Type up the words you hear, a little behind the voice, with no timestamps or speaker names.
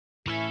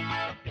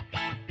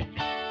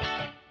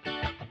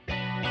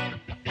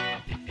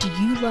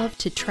you love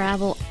to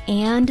travel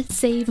and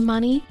save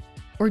money?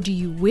 Or do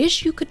you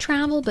wish you could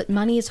travel but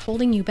money is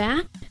holding you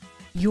back?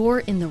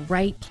 You're in the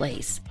right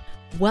place.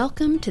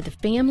 Welcome to the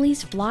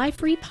Families Fly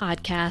Free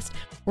podcast,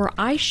 where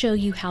I show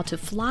you how to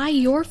fly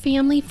your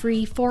family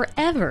free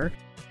forever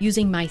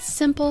using my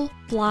simple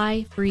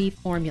fly free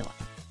formula.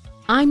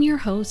 I'm your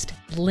host,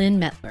 Lynn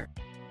Mettler.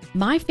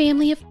 My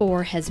family of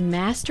 4 has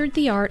mastered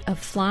the art of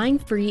flying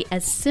free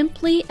as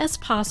simply as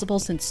possible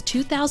since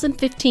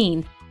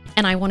 2015,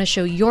 and I want to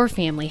show your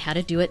family how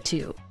to do it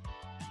too.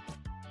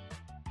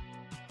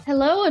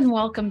 Hello and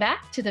welcome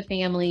back to the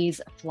Families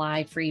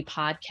Fly Free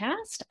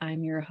podcast.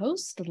 I'm your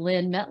host,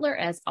 Lynn Mettler.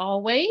 As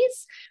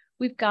always,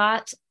 we've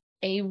got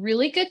a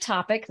really good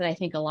topic that I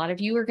think a lot of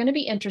you are going to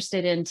be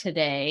interested in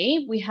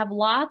today. We have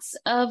lots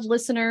of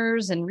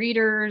listeners and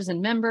readers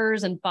and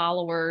members and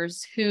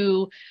followers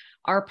who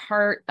are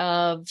part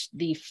of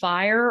the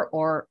FIRE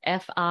or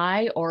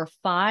FI or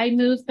FI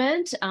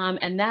movement,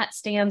 and that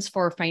stands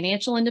for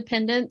Financial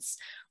Independence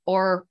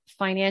or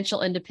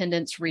Financial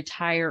Independence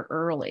Retire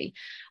Early.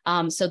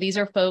 So these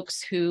are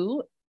folks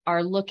who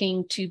are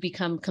looking to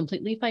become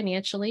completely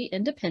financially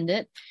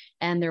independent,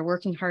 and they're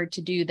working hard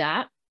to do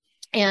that.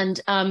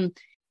 And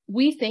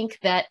we think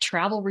that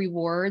travel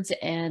rewards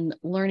and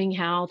learning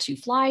how to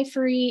fly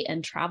free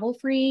and travel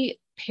free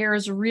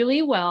pairs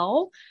really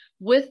well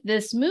with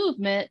this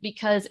movement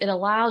because it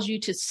allows you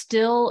to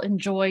still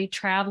enjoy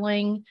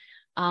traveling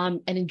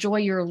and enjoy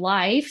your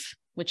life,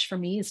 which for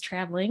me is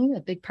traveling, a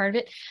big part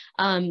of it,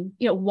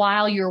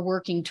 while you're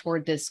working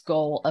toward this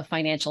goal of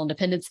financial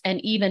independence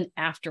and even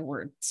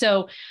afterward.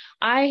 So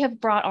I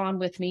have brought on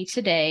with me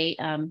today,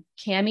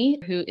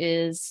 Cammie, who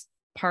is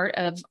part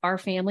of our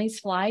Families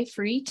Fly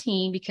Free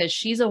team, because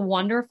she's a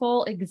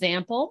wonderful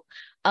example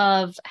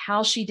of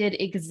how she did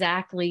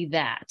exactly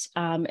that.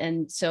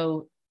 And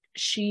so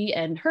she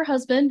and her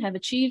husband have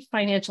achieved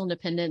financial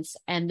independence,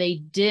 and they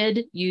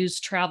did use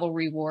travel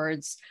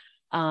rewards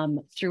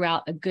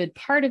throughout a good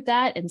part of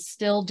that and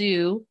still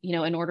do,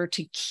 in order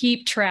to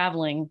keep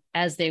traveling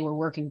as they were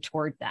working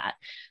toward that.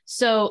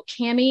 So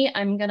Cammie,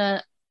 I'm going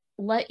to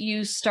let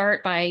you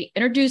start by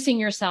introducing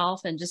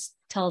yourself and just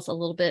tell us a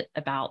little bit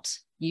about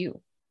you.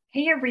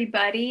 Hey,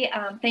 everybody.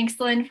 Thanks,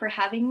 Lynn, for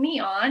having me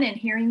on and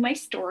hearing my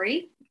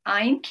story.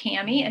 I'm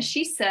Cammie, as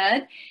she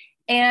said,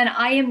 and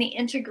I am the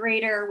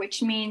integrator,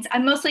 which means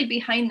I'm mostly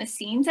behind the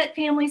scenes at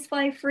Families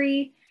Fly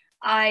Free.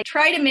 I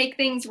try to make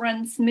things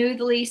run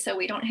smoothly so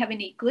we don't have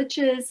any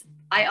glitches.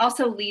 I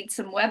also lead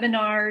some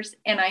webinars,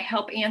 and I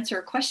help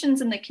answer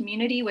questions in the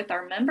community with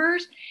our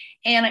members,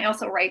 and I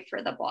also write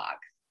for the blog.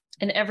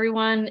 And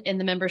everyone in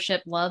the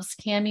membership loves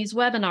Cammie's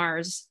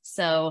webinars.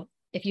 So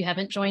if you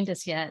haven't joined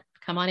us yet,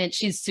 come on in.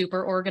 She's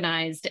super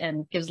organized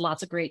and gives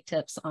lots of great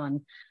tips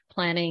on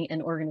planning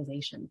and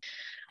organization.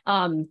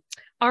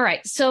 All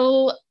right,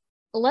 so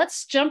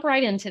let's jump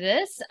right into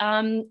this.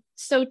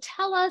 So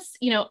tell us,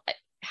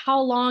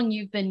 how long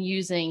you've been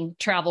using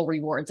travel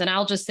rewards. And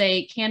I'll just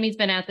say Cammie's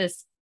been at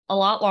this a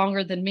lot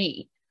longer than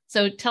me.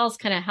 So tell us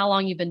kind of how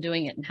long you've been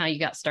doing it and how you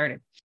got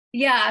started.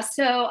 Yeah,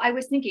 so I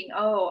was thinking,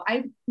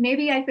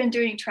 maybe I've been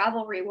doing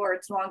travel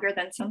rewards longer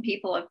than some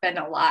people have been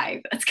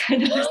alive. That's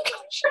kind of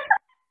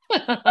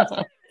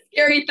a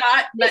scary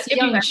thought. But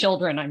young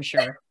children, I'm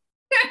sure.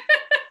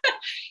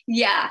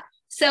 Yeah.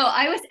 So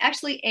I was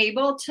actually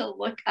able to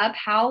look up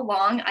how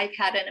long I've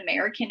had an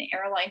American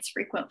Airlines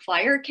frequent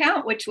flyer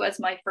account, which was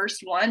my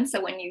first one. So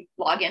when you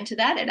log into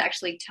that, it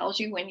actually tells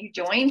you when you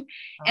joined.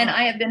 Oh. And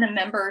I have been a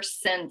member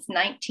since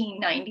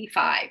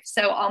 1995.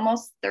 So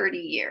almost 30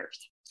 years.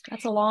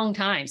 That's a long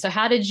time. So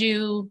how did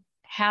you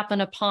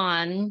happen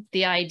upon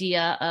the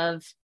idea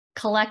of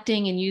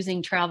collecting and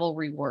using travel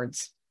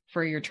rewards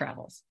for your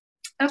travels?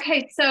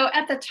 Okay. So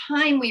at the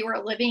time we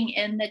were living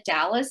in the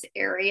Dallas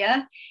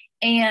area,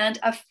 and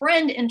a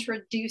friend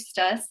introduced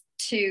us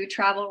to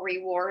travel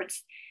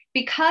rewards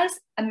because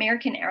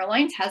American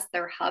Airlines has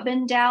their hub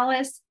in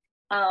Dallas.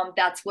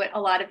 That's what a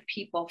lot of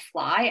people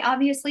fly,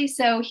 obviously.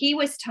 So he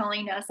was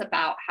telling us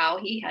about how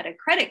he had a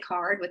credit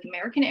card with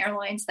American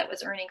Airlines that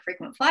was earning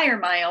frequent flyer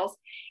miles,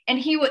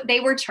 and they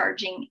were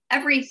charging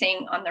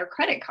everything on their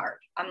credit card.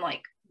 I'm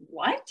like,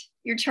 what?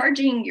 You're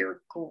charging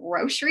your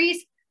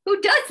groceries? Who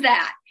does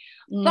that?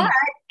 But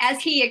as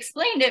he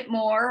explained it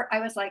more, I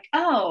was like,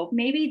 oh,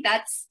 maybe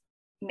that's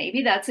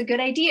a good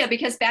idea,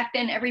 because back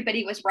then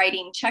everybody was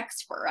writing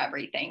checks for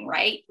everything,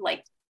 right?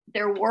 Like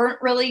there weren't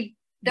really.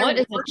 What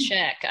is a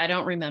check? I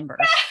don't remember.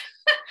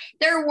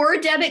 There were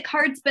debit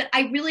cards, but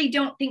I really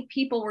don't think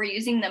people were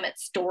using them at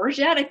stores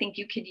yet. I think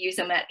you could use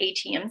them at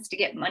ATMs to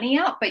get money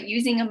out, but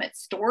using them at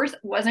stores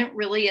wasn't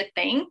really a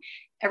thing.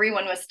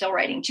 Everyone was still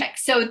writing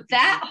checks. So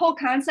that whole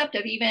concept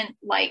of even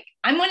like,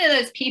 I'm one of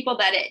those people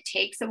that it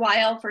takes a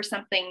while for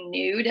something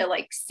new to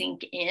like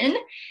sink in.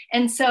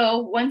 And so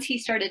once he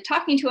started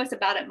talking to us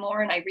about it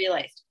more, and I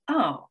realized,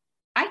 oh,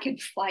 I could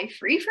fly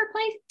free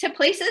to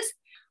places,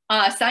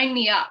 sign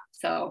me up.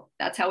 So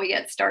that's how we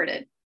get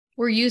started.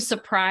 Were you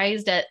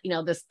surprised at,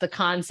 the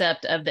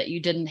concept of that you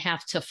didn't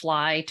have to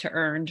fly to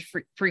earn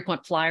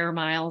frequent flyer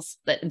miles,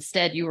 that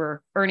instead you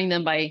were earning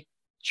them by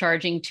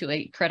charging to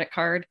a credit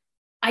card?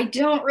 I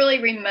don't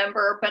really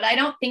remember, but I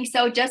don't think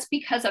so, just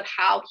because of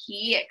how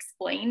he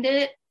explained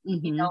it,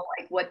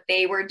 like what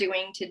they were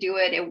doing to do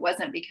it. It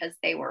wasn't because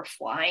they were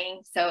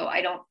flying. So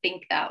I don't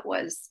think that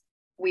was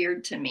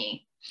weird to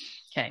me.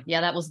 Okay.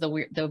 Yeah, that was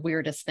the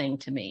weirdest thing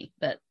to me.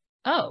 But,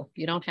 oh,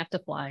 you don't have to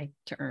fly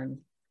to earn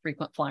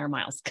frequent flyer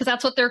miles, because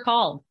that's what they're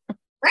called.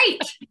 Right.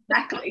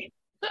 Exactly.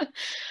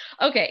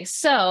 Okay.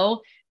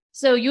 So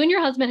you and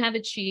your husband have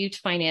achieved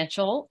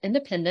financial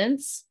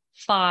independence,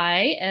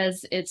 FI,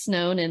 as it's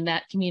known in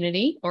that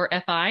community, or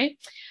FI.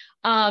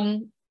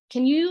 Can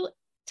you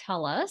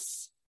tell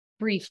us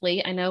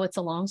briefly, I know it's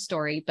a long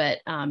story, but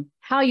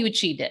how you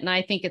achieved it? And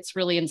I think it's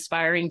really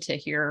inspiring to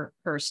hear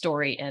her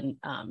story and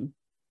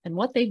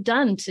what they've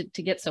done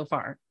to get so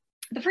far.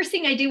 The first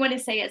thing I do want to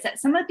say is that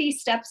some of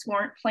these steps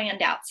weren't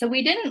planned out. So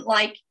we didn't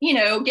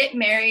get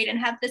married and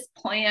have this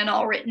plan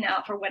all written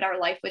out for what our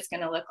life was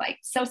going to look like.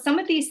 So some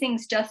of these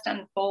things just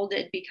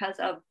unfolded because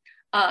of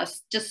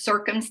just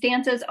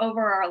circumstances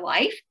over our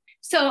life.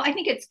 So I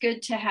think it's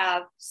good to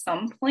have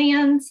some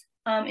plans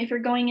if you're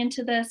going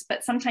into this,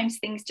 but sometimes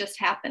things just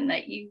happen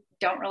that you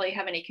don't really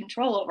have any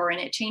control over, and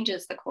it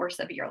changes the course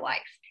of your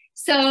life.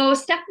 So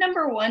step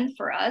number one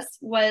for us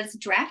was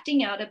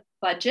drafting out a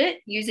budget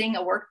using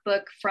a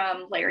workbook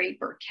from Larry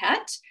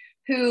Burkett,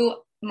 who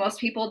most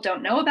people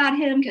don't know about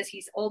him because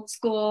he's old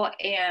school,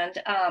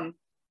 and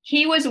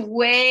he was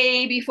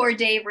way before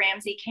Dave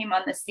Ramsey came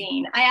on the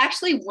scene. I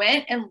actually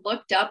went and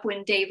looked up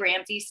when Dave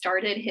Ramsey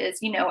started his,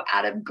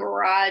 out of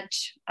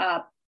garage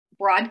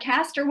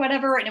broadcast or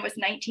whatever, and it was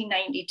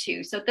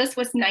 1992. So this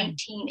was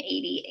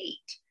 1988.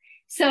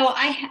 So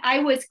I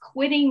was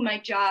quitting my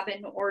job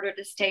in order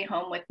to stay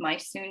home with my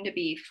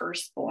soon-to-be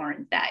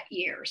firstborn that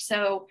year.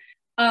 So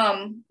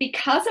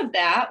because of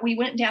that, we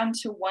went down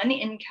to one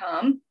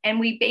income, and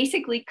we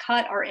basically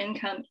cut our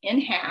income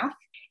in half.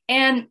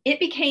 And it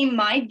became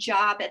my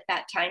job at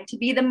that time to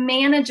be the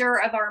manager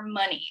of our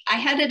money. I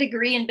had a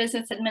degree in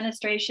business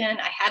administration.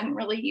 I hadn't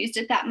really used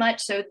it that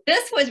much. So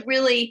this was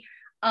really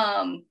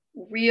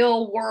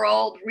real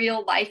world,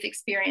 real life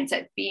experience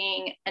at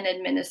being an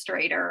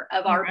administrator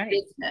of our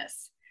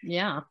business.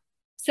 Yeah.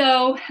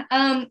 So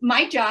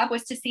my job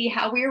was to see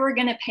how we were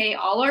going to pay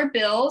all our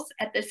bills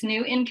at this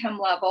new income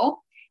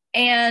level.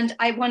 And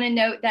I want to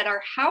note that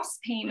our house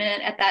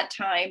payment at that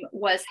time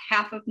was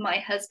half of my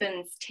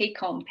husband's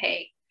take-home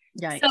pay.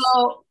 Yikes.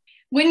 So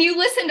when you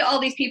listen to all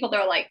these people,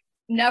 they're like,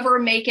 never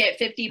make it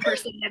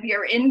 50% of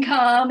your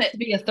income. It'd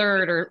be a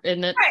third, or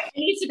in it. Right. It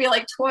needs to be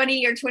like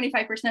 20 or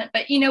 25%.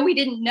 But, we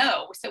didn't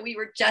know. So we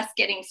were just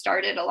getting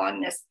started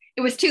along this.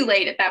 It was too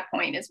late at that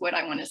point, is what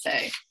I want to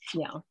say.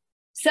 Yeah.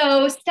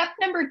 So step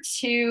number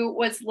 2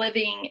 was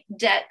living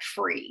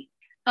debt-free.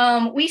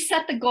 We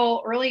set the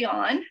goal early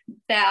on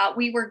that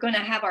we were going to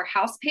have our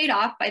house paid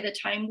off by the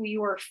time we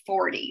were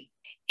 40.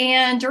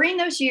 And during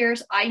those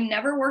years, I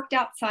never worked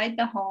outside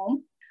the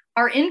home.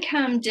 Our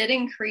income did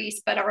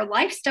increase, but our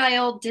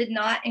lifestyle did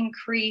not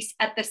increase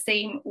at the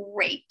same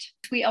rate.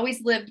 We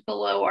always lived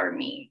below our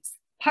means.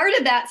 Part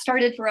of that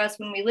started for us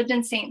when we lived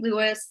in St.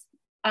 Louis.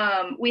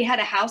 We had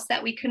a house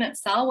that we couldn't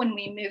sell when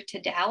we moved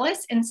to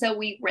Dallas. And so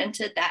we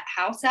rented that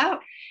house out.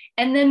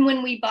 And then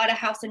when we bought a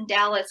house in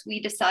Dallas,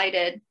 we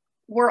decided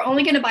we're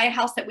only going to buy a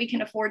house that we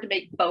can afford to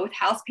make both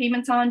house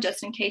payments on,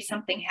 just in case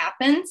something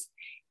happens.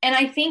 And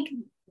I think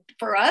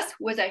for us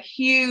was a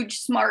huge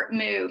smart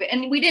move.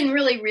 And we didn't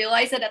really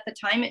realize it at the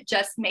time. It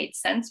just made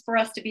sense for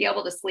us to be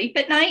able to sleep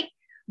at night.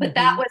 But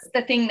that was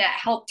the thing that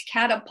helped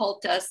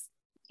catapult us,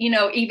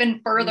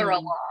 even further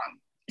along.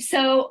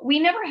 So we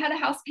never had a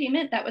house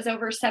payment that was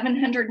over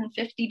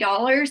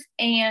 $750.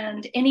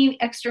 And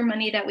any extra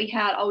money that we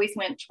had always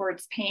went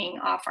towards paying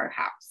off our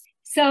house.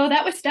 So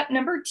that was step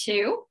number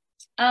 2.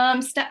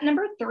 Step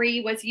number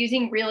 3 was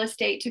using real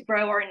estate to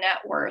grow our net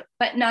worth,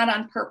 but not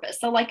on purpose.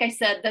 So like I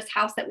said, this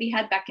house that we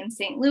had back in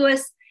St.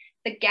 Louis,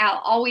 the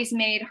gal always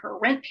made her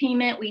rent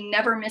payment. We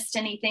never missed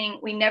anything.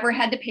 We never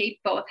had to pay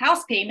both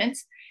house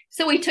payments.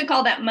 So we took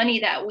all that money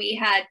that we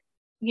had,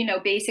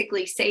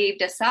 basically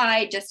saved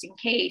aside just in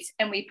case,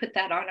 and we put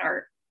that on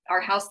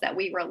our house that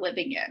we were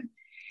living in.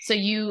 So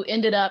you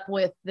ended up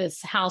with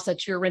this house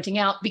that you're renting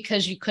out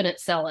because you couldn't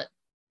sell it.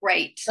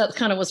 Right. That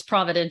kind of was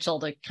providential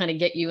to kind of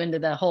get you into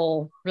the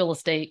whole real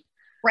estate.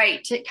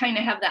 Right. To kind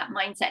of have that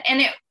mindset.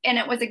 And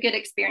it was a good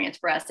experience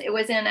for us. It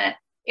was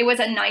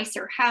a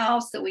nicer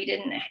house. So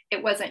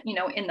it wasn't,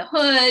 in the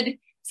hood.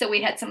 So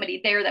we had somebody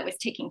there that was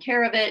taking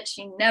care of it.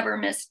 She never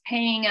missed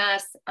paying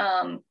us.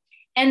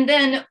 And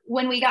then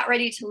when we got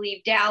ready to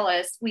leave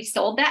Dallas, we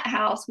sold that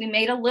house. We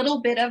made a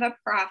little bit of a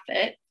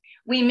profit.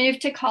 We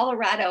moved to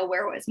Colorado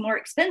where it was more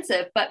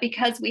expensive, but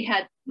because we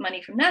had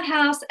money from that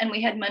house and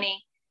we had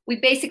money, we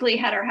basically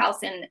had our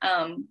house in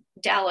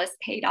Dallas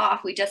paid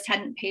off. We just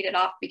hadn't paid it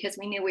off because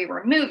we knew we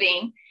were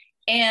moving.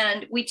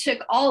 And we took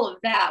all of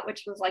that,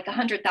 which was like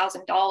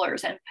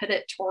 $100,000, and put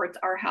it towards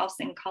our house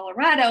in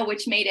Colorado,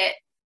 which made it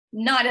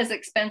not as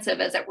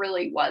expensive as it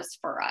really was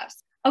for us.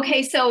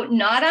 Okay, so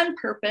not on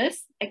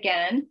purpose.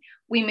 Again,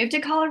 we moved to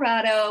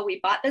Colorado.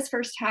 We bought this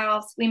first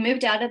house. We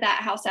moved out of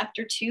that house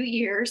after 2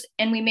 years,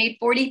 and we made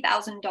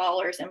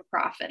 $40,000 in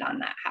profit on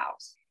that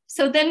house.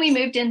 So then we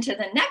moved into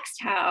the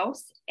next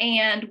house,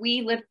 and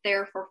we lived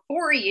there for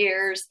 4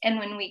 years. And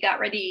when we got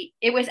ready,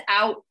 it was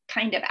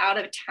kind of out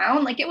of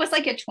town. Like it was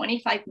like a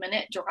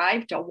 25-minute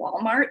drive to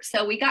Walmart.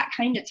 So we got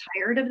kind of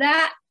tired of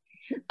that.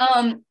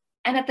 And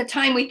at the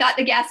time, we thought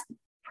the gas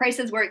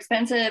prices were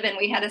expensive, and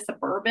we had a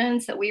Suburban,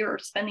 so we were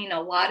spending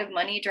a lot of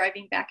money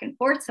driving back and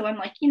forth. So I'm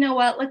like, you know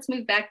what, let's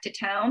move back to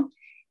town.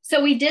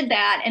 So we did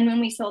that, and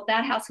when we sold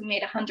that house, we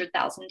made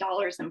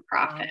 $100,000 in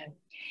profit. Wow.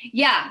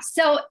 Yeah,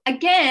 so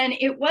again,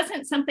 it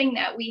wasn't something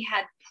that we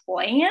had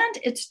planned.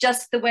 It's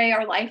just the way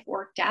our life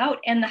worked out,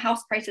 and the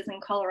house prices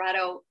in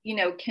Colorado,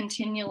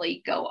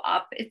 continually go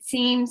up, it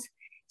seems.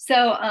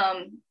 So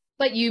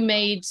but you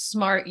made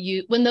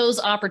when those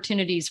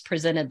opportunities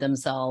presented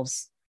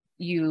themselves,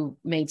 you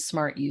made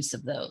smart use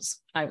of those,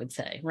 I would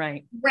say,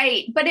 right?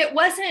 Right. But it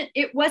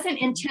wasn't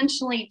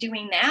intentionally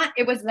doing that.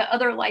 It was the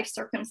other life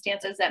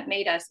circumstances that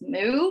made us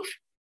move,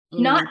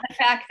 not the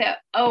fact that,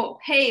 oh,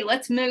 hey,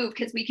 let's move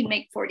because we can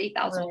make $40,000.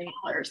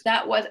 Right.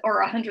 That was,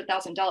 or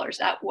 $100,000.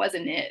 That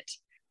wasn't it.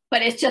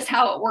 But it's just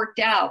how it worked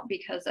out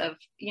because of,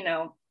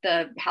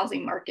 the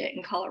housing market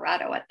in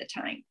Colorado at the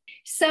time.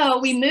 So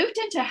we moved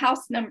into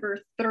house number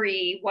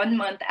 3 1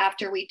 month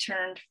after we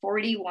turned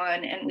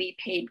 41, and we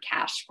paid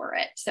cash for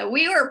it. So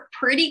we were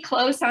pretty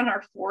close on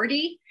our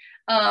 40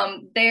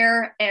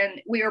 there,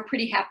 and we were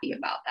pretty happy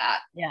about that.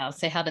 Yeah.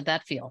 So how did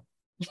that feel?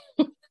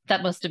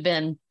 That must have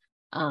been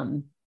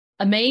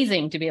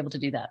amazing to be able to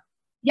do that.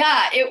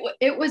 Yeah,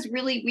 it was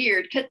really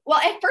weird. Well,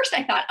 at first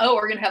I thought, oh,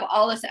 we're going to have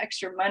all this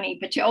extra money,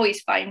 but you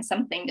always find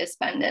something to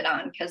spend it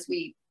on because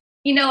we,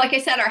 like I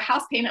said, our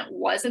house payment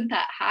wasn't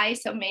that high.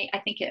 So I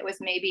think it was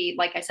maybe,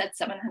 like I said,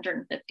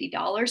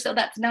 $750. So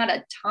that's not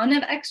a ton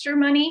of extra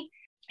money.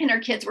 And our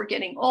kids were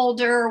getting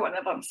older. One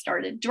of them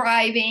started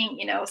driving,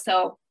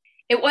 so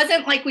it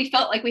wasn't like we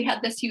felt like we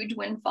had this huge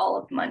windfall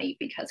of money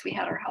because we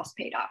had our house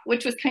paid off,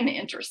 which was kind of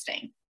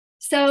interesting.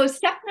 So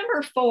step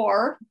number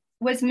 4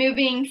 was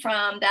moving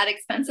from that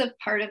expensive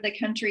part of the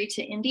country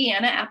to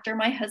Indiana after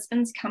my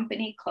husband's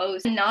company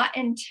closed, not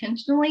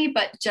intentionally,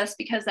 but just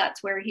because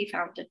that's where he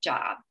found a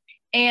job.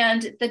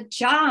 And the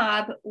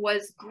job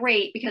was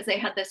great because they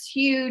had this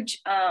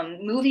huge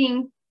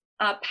moving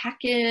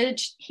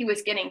package. He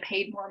was getting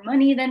paid more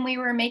money than we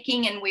were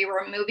making, and we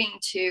were moving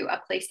to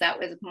a place that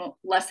was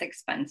less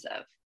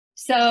expensive.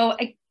 So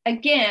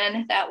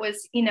again, that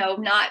was,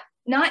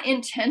 not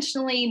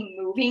intentionally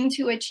moving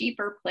to a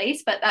cheaper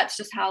place, but that's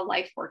just how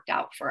life worked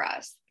out for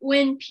us.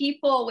 When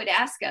people would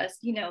ask us,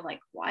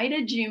 like, why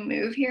did you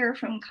move here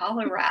from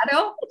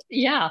Colorado?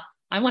 Yeah,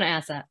 I want to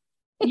ask that.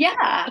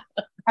 Yeah.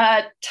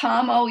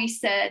 Tom always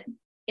said,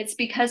 it's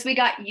because we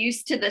got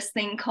used to this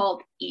thing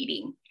called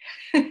eating.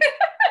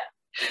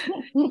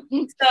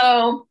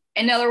 So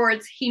in other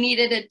words, he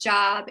needed a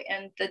job,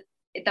 and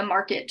the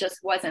market just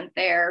wasn't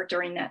there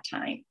during that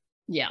time.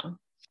 Yeah.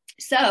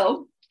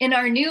 So in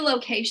our new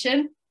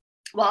location,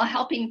 while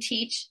helping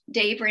teach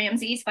Dave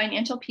Ramsey's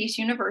Financial Peace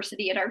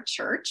University at our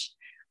church,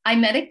 I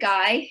met a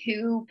guy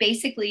who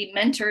basically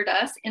mentored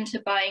us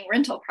into buying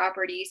rental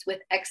properties with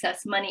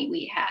excess money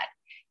we had.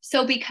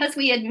 So because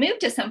we had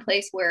moved to some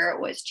place where it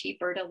was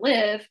cheaper to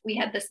live, we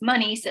had this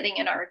money sitting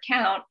in our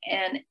account.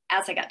 And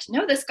as I got to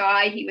know this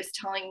guy, he was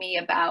telling me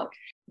about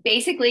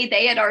basically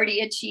they had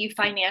already achieved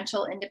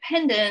financial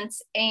independence.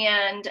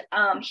 And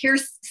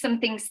here's some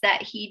things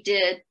that he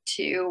did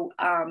to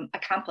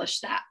accomplish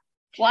that.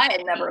 Well, I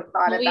had never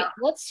thought about.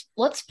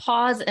 Let's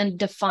pause and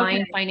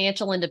define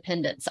financial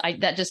independence.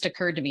 That just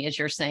occurred to me as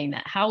you're saying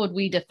that. How would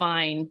we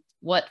define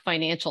what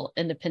financial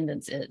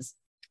independence is?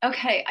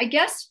 Okay, I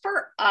guess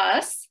for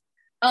us,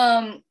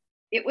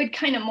 it would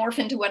kind of morph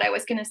into what I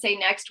was going to say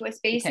next, was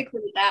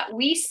basically that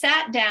we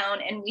sat down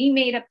and we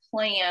made a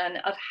plan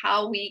of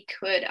how we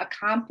could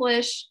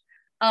accomplish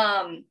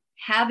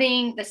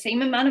having the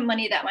same amount of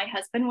money that my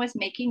husband was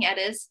making at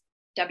his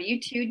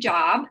W-2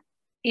 job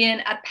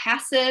in a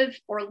passive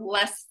or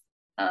less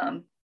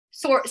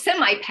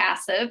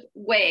semi-passive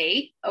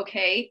way.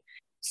 Okay.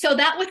 So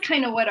that was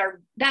kind of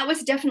that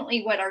was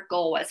definitely what our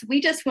goal was. We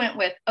just went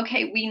with,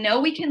 okay, we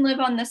know we can live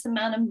on this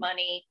amount of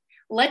money.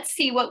 Let's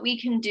see what we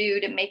can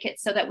do to make it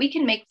so that we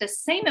can make the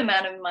same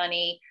amount of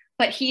money,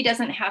 but he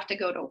doesn't have to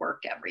go to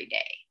work every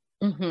day.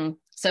 Mm-hmm.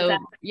 So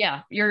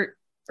yeah, you're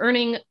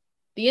earning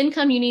the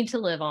income you need to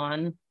live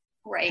on,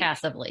 right?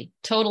 Passively,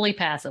 totally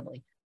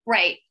passively.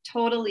 Right.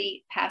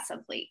 Totally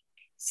passively.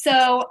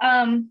 So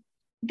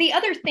the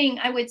other thing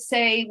I would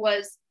say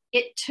was,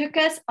 it took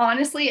us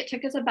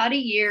about a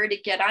year to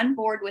get on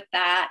board with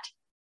that.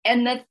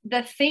 And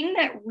the thing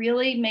that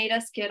really made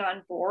us get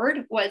on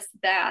board was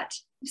that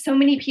so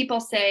many people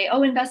say,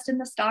 oh, invest in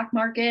the stock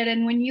market,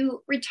 and when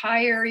you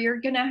retire,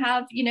 you're going to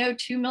have,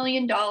 $2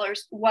 million.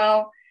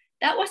 Well,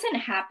 that wasn't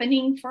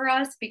happening for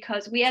us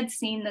because we had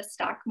seen the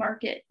stock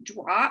market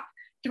drop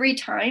 3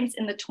 times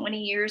in the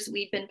 20 years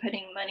we'd been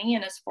putting money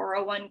in his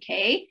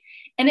 401k.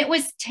 And it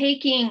was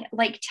taking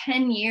like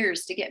 10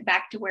 years to get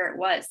back to where it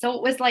was. So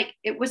it was like,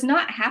 it was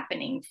not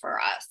happening for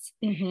us.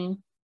 Mm-hmm.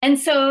 And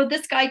so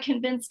this guy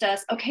convinced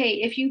us,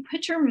 okay, if you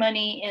put your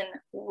money in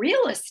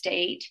real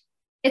estate,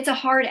 it's a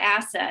hard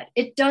asset.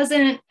 It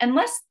doesn't,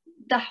 unless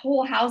the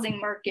whole housing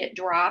market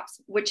drops,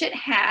 which it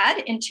had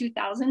in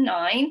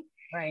 2009.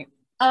 Right.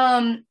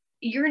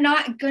 You're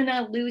not going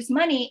to lose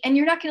money. And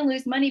you're not going to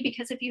lose money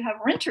because if you have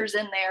renters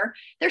in there,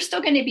 they're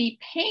still going to be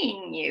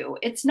paying you.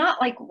 It's not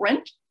like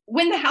rent.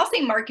 When the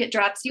housing market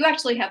drops, you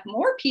actually have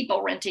more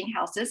people renting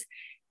houses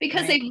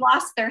because they've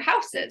lost their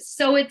houses.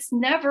 So it's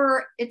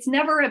never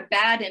a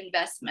bad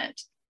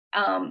investment,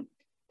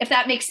 if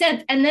that makes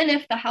sense. And then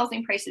if the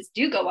housing prices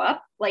do go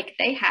up, like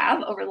they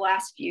have over the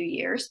last few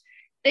years,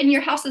 then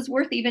your house is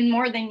worth even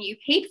more than you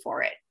paid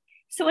for it.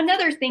 So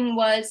another thing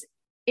was,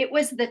 it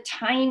was the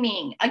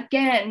timing,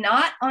 again,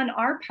 not on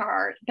our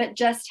part, but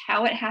just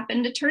how it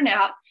happened to turn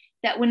out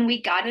that when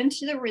we got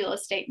into the real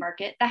estate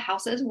market, the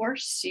houses were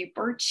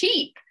super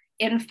cheap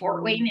in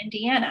Fort Wayne,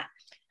 Indiana.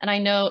 And I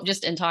know,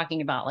 just in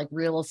talking about like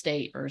real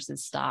estate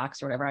versus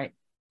stocks or whatever,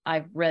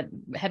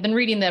 have been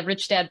reading the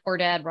Rich Dad, Poor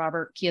Dad,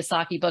 Robert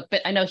Kiyosaki book,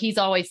 but I know he's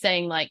always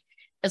saying, like,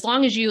 as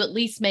long as you at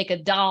least make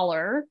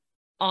 $1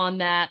 on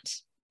that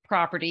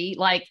property,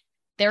 like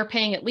they're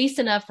paying at least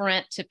enough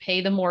rent to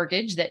pay the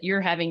mortgage that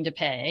you're having to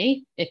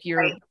pay if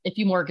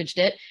you mortgaged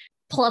it,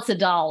 plus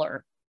 $1,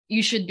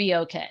 you should be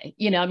okay.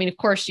 You know, I mean, of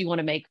course you want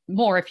to make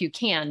more if you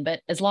can,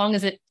 but as long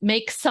as it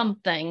makes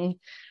something,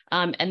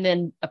 and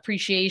then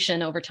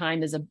appreciation over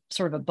time is a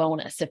sort of a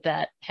bonus if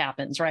that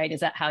happens, right?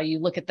 Is that how you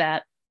look at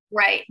that?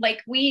 Right.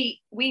 Like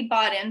we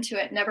bought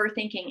into it, never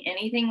thinking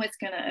anything was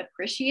going to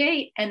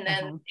appreciate. And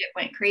then it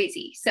went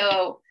crazy.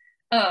 So,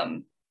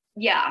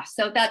 yeah,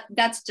 so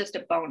that's just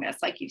a bonus,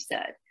 like you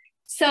said.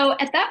 So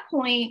at that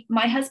point,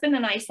 my husband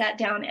and I sat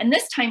down, and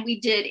this time we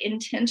did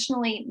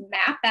intentionally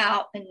map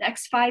out the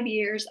next 5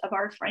 years of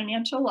our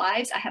financial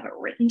lives. I have it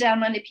written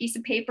down on a piece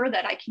of paper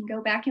that I can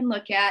go back and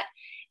look at.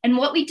 And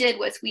what we did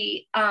was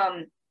we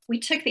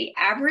took the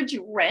average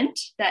rent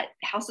that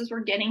houses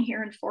were getting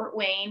here in Fort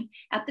Wayne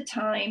at the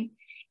time,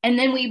 and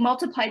then we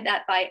multiplied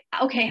that by,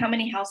 okay, how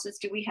many houses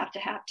do we have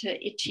to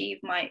achieve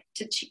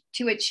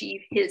to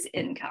achieve his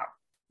income?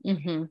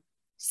 Mm-hmm.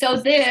 So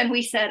then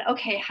we said,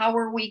 okay, how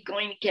are we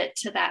going to get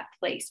to that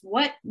place?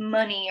 What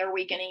money are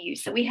we going to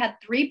use? So we had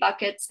 3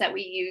 buckets that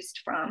we used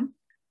from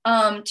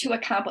to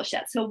accomplish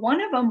that. So one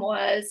of them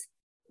was,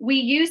 we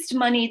used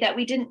money that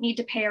we didn't need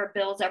to pay our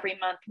bills every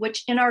month,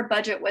 which in our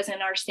budget was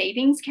in our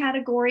savings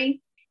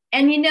category.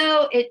 And, you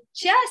know, it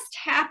just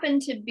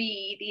happened to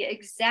be the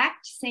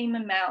exact same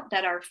amount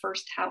that our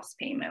first house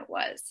payment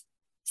was.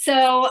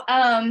 So,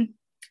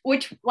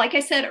 which, like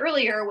I said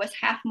earlier, was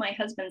half my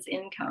husband's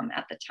income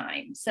at the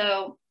time.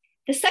 So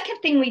the second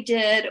thing we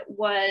did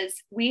was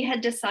we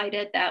had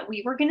decided that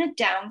we were going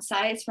to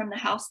downsize from the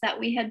house that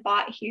we had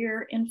bought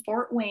here in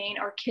Fort Wayne.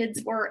 Our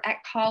kids were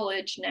at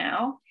college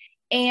now.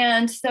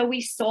 And so we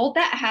sold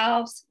that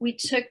house. We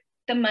took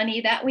the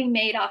money that we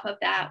made off of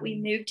that. We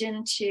moved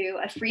into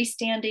a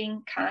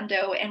freestanding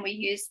condo, and we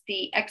used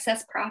the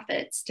excess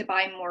profits to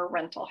buy more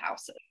rental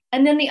houses.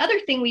 And then the other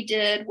thing we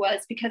did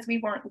was, because we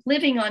weren't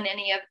living on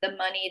any of the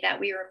money that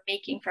we were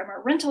making from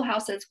our rental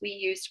houses, we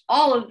used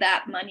all of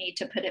that money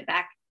to put it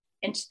back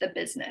into the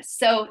business.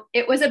 So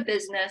it was a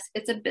business.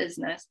 It's a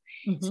business.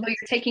 Mm-hmm. So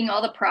you're taking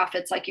all the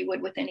profits like you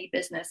would with any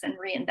business and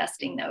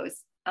reinvesting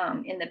those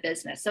in the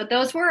business. So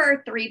those were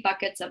our 3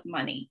 buckets of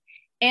money.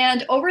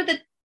 And over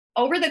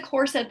the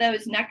course of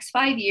those next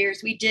 5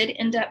 years, we did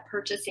end up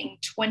purchasing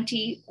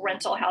 20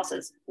 rental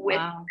houses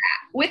with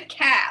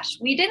cash.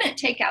 We didn't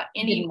take out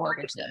any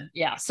mortgage them.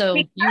 Yeah. So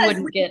you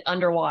wouldn't get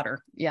underwater.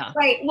 Yeah.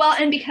 Right. Well,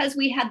 and because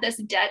we had this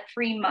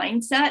debt-free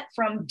mindset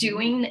from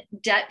doing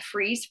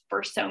debt-free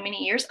for so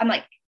many years, I'm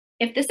like,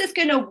 if this is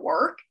going to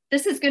work,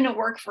 this is going to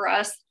work for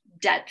us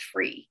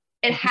debt-free.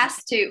 It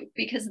has to,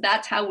 because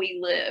that's how we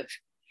live.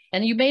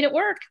 And you made it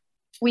work.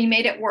 We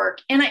made it work.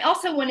 And I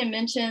also want to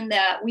mention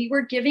that we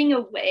were giving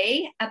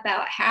away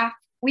about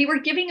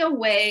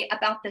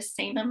the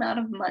same amount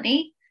of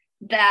money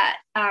that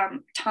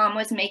Tom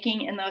was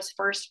making in those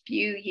first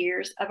few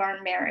years of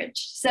our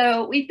marriage.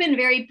 So we've been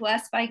very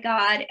blessed by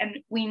God, and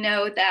we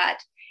know that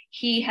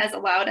He has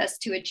allowed us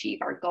to achieve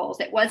our goals.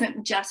 It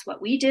wasn't just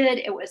what we did,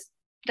 it was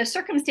the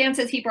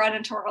circumstances He brought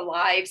into our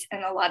lives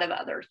and a lot of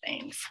other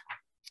things.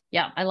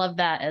 Yeah, I love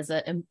that as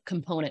a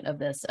component of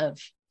this, of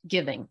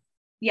giving.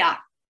 Yeah.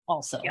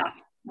 Also. Yeah,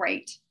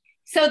 right.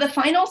 So the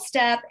final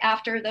step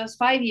after those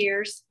 5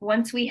 years,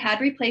 once we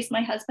had replaced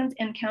my husband's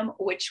income,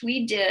 which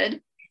we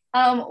did,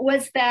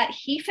 was that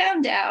he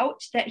found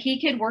out that he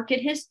could work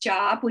at his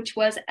job, which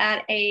was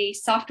at a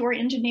software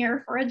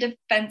engineer for a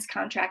defense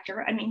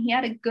contractor. I mean, he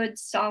had a good,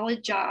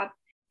 solid job.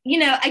 You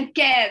know,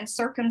 again,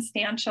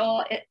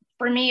 circumstantial.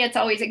 For me, it's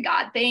always a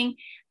God thing,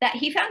 that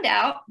he found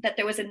out that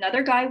there was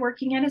another guy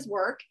working at his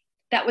work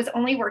that was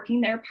only working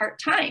there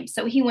part-time.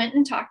 So he went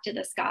and talked to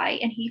this guy,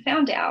 and he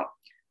found out,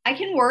 I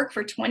can work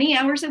for 20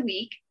 hours a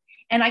week,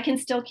 and I can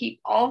still keep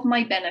all of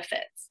my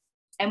benefits.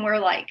 And we're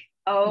like,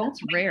 oh,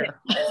 that's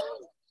rare.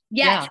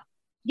 yes.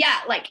 Yeah.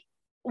 Like,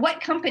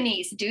 what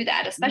companies do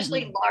that,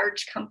 especially Mm-hmm.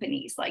 large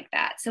companies like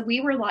that? So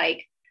we were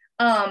like,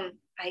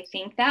 I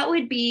think that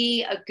would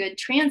be a good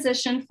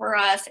transition for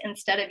us,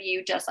 instead of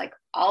you just like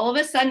all of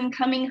a sudden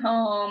coming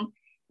home.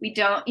 We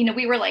don't,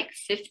 we were like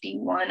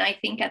 51, I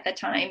think, at the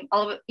time.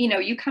 All of it,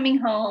 you coming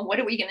home, what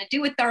are we going to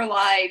do with our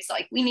lives?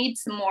 Like, we need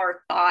some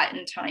more thought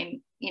and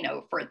time,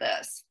 for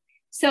this.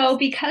 So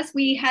because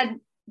we had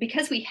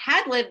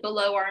lived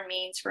below our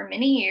means for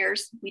many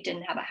years, we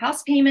didn't have a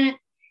house payment,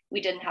 we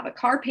didn't have a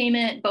car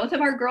payment. Both of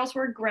our girls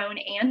were grown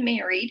and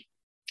married.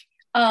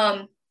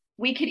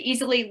 We could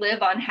easily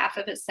live on half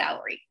of his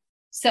salary.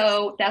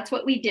 So that's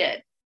what we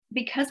did.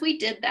 Because we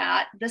did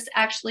that, this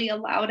actually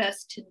allowed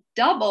us to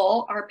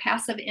double our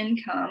passive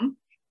income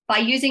by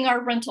using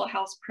our rental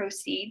house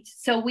proceeds.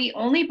 So we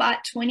only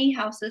bought 20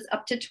 houses,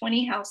 up to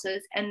 20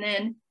 houses. And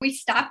then we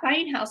stopped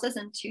buying houses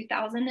in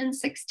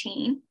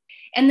 2016.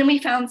 And then we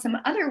found some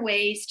other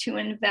ways to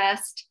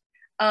invest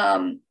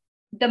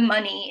the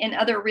money in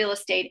other real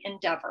estate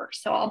endeavors.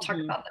 So I'll talk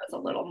about those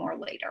a little more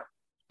later.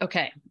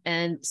 Okay.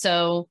 And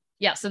so,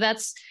 yeah, so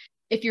that's,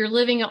 if you're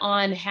living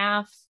on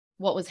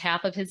what was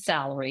half of his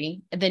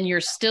salary, and then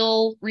you're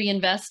still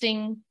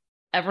reinvesting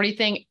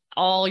everything,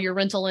 all your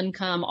rental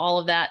income, all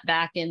of that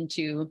back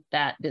into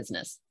that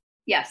business.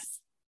 Yes.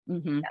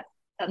 Mm-hmm. Yes,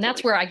 and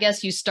that's where I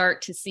guess you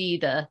start to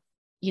see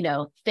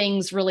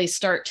things really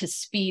start to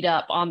speed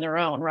up on their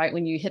own, right?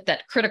 When you hit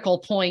that critical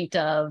point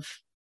of,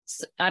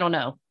 I don't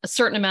know, a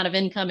certain amount of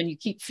income and you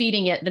keep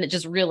feeding it, then it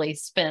just really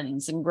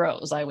spins and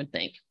grows, I would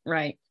think,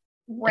 right?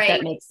 Right. If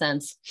that makes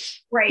sense.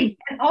 Right.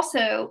 And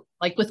also,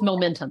 like with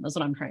momentum is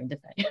what I'm trying to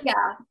say. Yeah.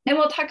 And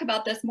we'll talk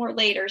about this more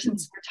later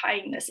since we're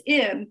tying this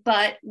in,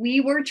 but we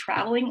were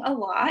traveling a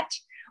lot.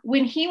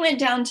 When he went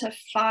down to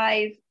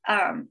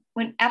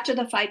after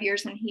the 5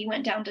 years, when he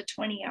went down to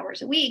 20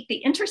 hours a week, the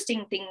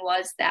interesting thing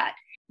was that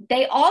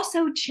they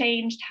also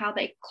changed how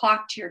they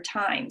clocked your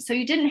time. So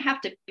you didn't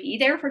have to be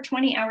there for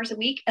 20 hours a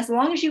week. As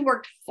long as you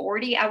worked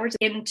 40 hours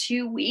in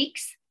 2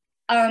 weeks,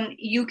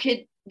 you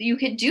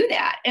could do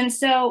that. And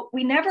so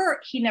he never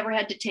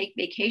had to take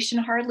vacation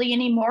hardly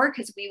anymore,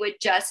 because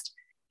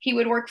he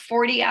would work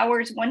 40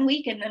 hours one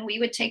week, and then we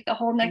would take the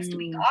whole next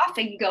week off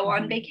and go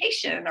on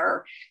vacation,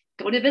 or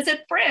go to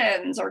visit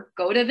friends, or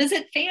go to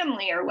visit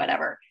family, or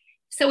whatever.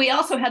 So we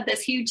also had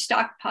this huge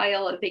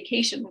stockpile of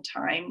vacation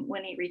time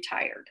when he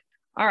retired.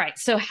 All right.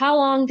 So how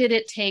long did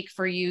it take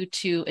for you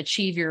to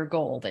achieve your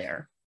goal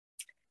there?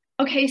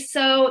 Okay,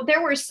 so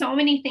there were so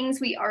many things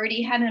we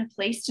already had in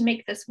place to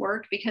make this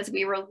work, because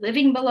we were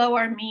living below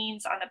our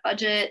means on a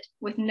budget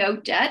with no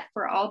debt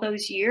for all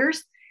those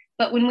years.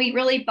 But when we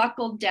really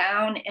buckled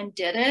down and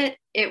did it,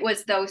 it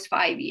was those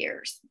 5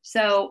 years.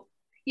 So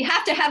you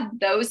have to have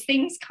those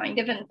things kind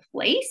of in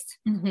place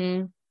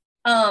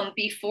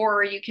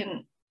before you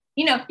can,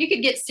 you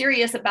could get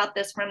serious about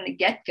this from the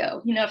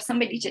get-go. If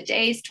somebody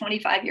today is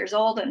 25 years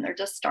old and they're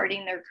just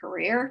starting their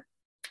career,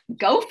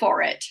 go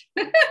for it.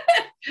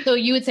 So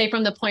you would say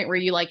from the point where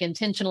you like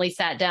intentionally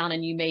sat down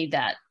and you made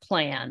that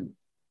plan.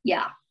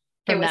 Yeah.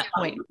 From that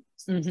point.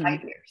 5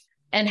 years.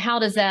 And how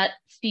does that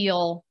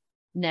feel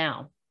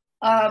now?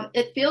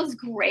 It feels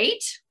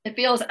great. It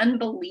feels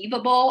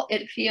unbelievable.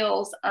 It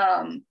feels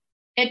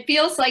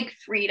like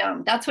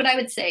freedom. That's what I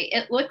would say.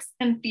 It looks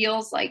and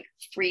feels like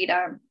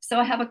freedom. So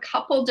I have a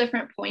couple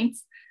different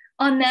points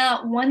on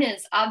that. One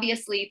is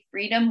obviously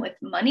freedom with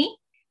money.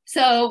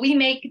 So we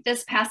make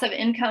this passive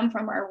income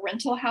from our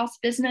rental house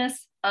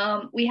business.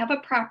 We have a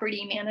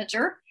property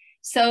manager.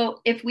 So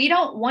if we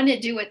don't want to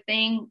do a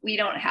thing, we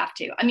don't have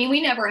to. I mean,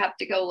 we never have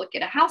to go look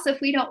at a house if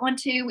we don't want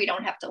to. We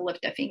don't have to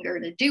lift a finger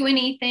to do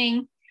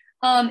anything.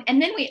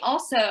 And then we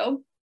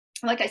also,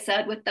 like I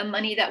said, with the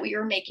money that we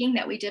were making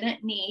that we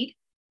didn't need,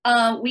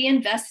 we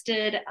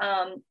invested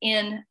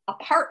in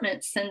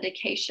apartment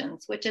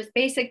syndications, which is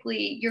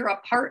basically you're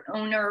a part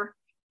owner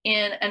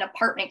in an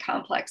apartment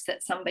complex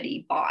that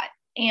somebody bought.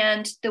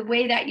 And the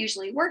way that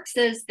usually works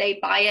is they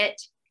buy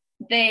it,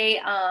 they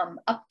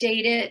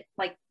update it,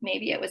 like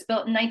maybe it was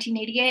built in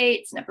 1988,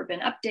 it's never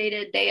been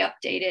updated, they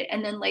update it,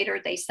 and then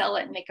later they sell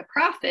it and make a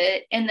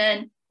profit. And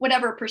then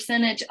whatever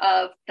percentage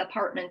of the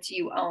apartments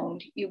you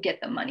owned, you get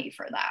the money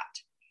for that.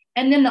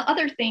 And then the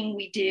other thing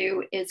we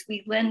do is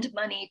we lend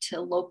money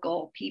to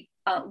local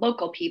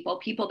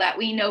people that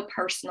we know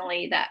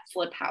personally that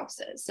flip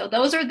houses. So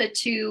those are the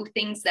two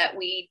things that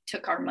we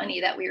took our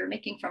money that we were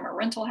making from our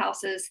rental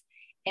houses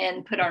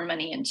and put our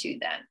money into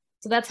then.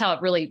 So that's how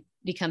it really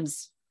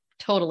becomes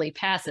totally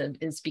passive,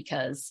 is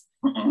because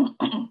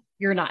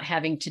you're not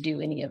having to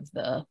do any of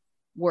the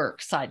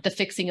work side, the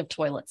fixing of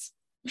toilets.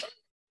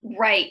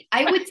 Right.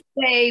 I would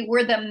say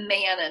we're the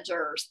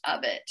managers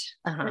of it.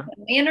 We're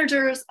the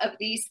managers of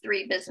these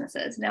three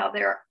businesses. Now,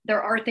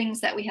 there are things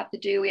that we have to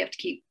do. We have to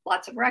keep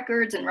lots of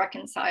records and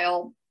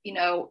reconcile,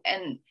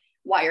 and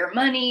wire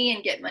money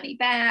and get money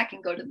back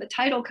and go to the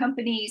title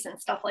companies and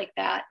stuff like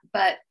that.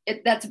 But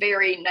that's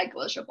very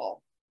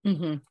negligible.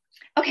 Mm-hmm.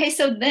 Okay,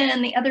 so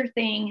then the other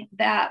thing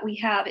that we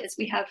have is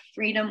we have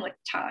freedom with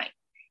time.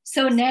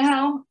 So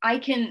now I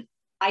can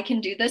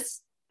do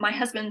this. My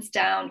husband's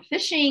down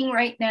fishing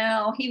right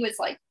now. He was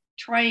like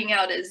trying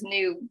out his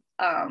new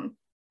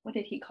what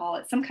did he call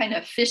it? Some kind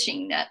of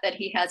fishing net that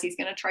he has. He's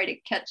going to try to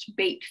catch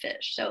bait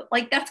fish. So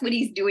like that's what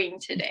he's doing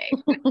today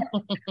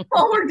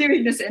while we're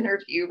doing this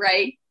interview,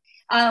 right?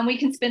 We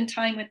can spend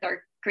time with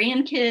our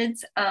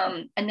grandkids.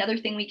 Another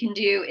thing we can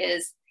do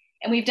is,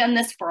 and we've done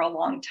this for a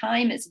long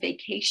time, is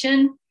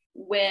vacation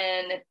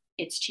when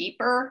it's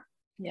cheaper.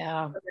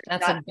 Yeah,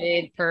 that's a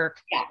big perk.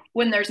 Yeah,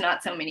 when there's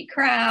not so many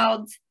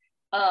crowds.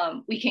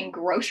 We can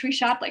grocery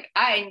shop. Like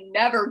I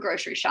never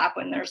grocery shop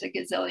when there's a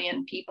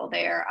gazillion people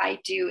there. I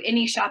do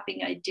any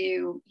shopping I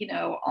do,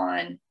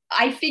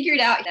 I figured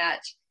out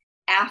that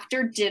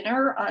after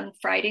dinner on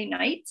Friday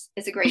nights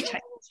is a great time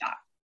to shop.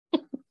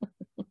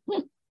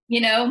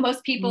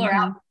 Most people are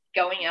out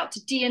going out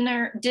to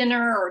dinner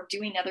or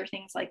doing other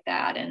things like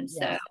that. And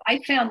so I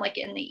found like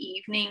in the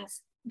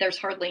evenings, there's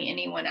hardly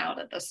anyone out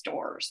at the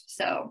stores.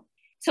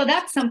 So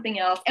that's something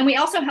else. And we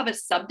also have a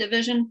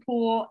subdivision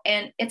pool,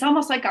 and it's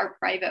almost like our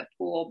private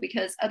pool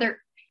because other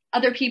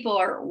people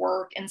are at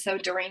work. And so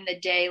during the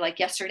day, like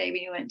yesterday,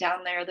 when we went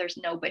down there, there's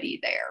nobody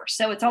there.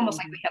 So it's almost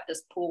like we have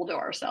this pool to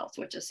ourselves,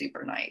 which is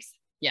super nice.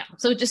 Yeah.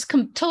 So just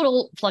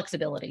total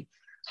flexibility.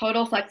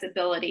 Total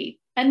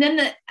flexibility. And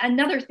then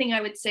another thing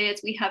I would say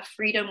is we have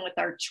freedom with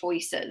our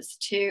choices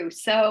too.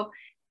 So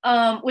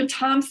when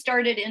Tom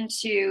started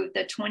into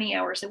the 20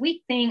 hours a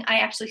week thing, I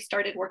actually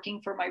started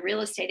working for my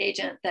real estate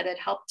agent that had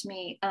helped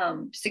me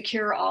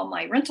secure all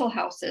my rental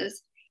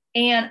houses.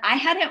 And I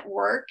hadn't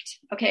worked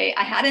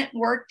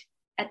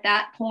at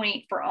that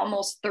point for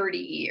almost 30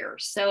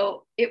 years.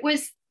 So it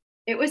was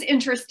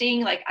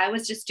interesting. Like I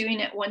was just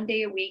doing it one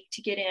day a week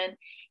to get in.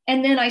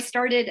 And then I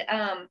started,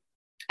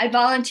 I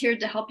volunteered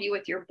to help you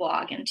with your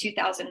blog in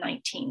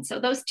 2019. So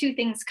those two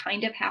things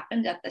kind of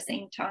happened at the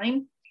same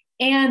time.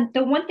 And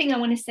the one thing I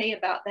want to say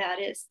about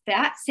that is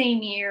that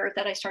same year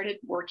that I started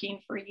working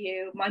for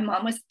you, my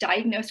mom was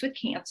diagnosed with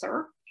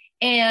cancer,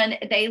 and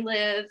they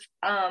live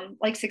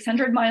like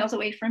 600 miles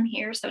away from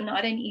here. So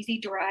not an easy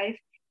drive.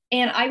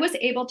 And I was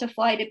able to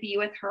fly to be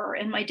with her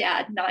and my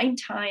dad 9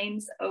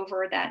 times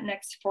over that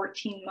next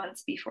 14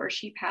 months before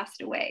she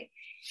passed away.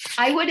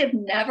 I would have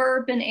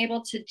never been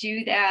able to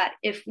do that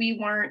if we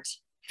weren't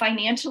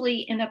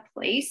financially in a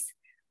place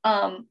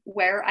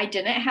where I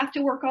didn't have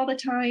to work all the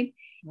time.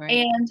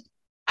 Right. And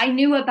I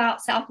knew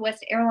about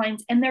Southwest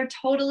Airlines and their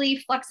totally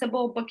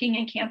flexible booking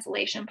and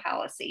cancellation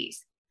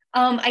policies.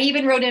 I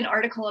even wrote an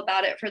article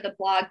about it for the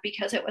blog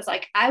because it was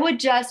like, I would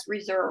just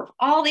reserve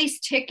all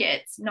these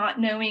tickets, not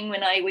knowing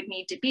when I would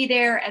need to be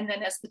there. And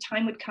then as the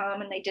time would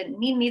come and they didn't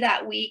need me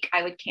that week,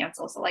 I would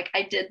cancel. So like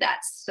I did that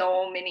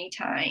so many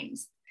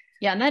times.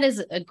 Yeah. And that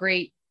is a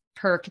great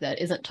perk that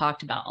isn't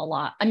talked about a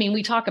lot. I mean,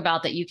 we talk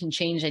about that you can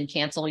change and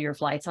cancel your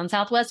flights on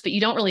Southwest, but you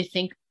don't really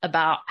think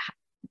about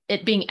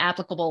it being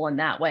applicable in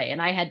that way.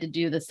 And I had to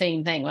do the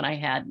same thing when I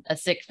had a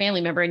sick family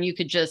member, and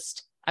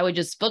I would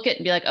just book it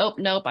and be like, oh,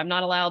 nope, I'm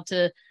not allowed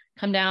to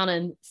come down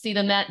and see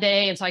them that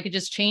day. And so I could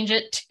just change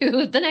it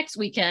to the next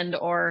weekend,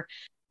 or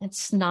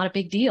it's not a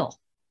big deal.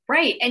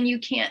 Right. And you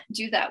can't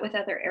do that with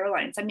other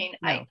airlines. I mean,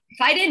 no.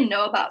 If I didn't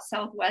know about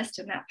Southwest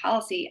and that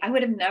policy, I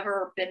would have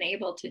never been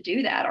able to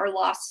do that or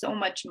lost so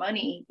much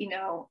money,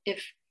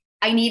 if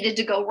I needed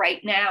to go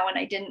right now and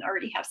I didn't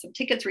already have some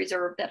tickets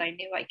reserved that I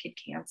knew I could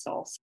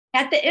cancel.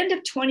 At the end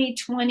of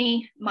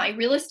 2020, my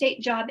real estate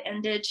job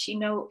ended. She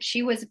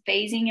was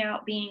phasing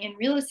out being in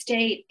real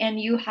estate, and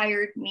you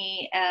hired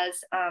me as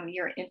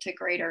your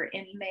integrator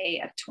in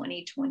May of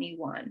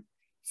 2021.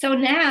 So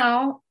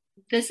now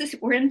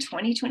we're in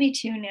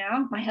 2022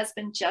 now. My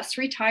husband just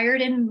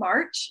retired in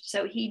March.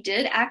 So he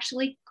did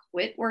actually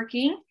quit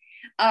working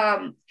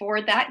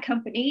for that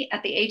company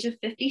at the age of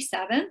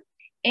 57.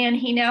 And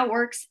he now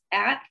works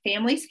at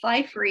Families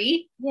Fly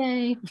Free.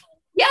 Yay.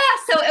 Yeah.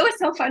 So it was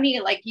so funny.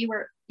 Like you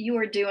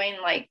were doing,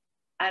 like,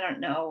 I don't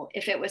know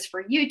if it was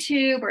for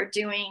YouTube or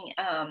doing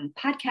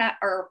podcast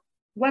or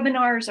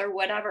webinars or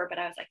whatever, but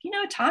I was like,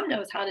 Tom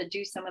knows how to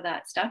do some of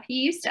that stuff. He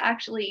used to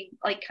actually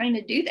like kind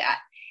of do that.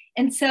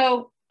 And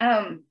so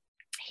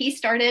he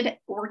started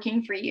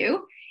working for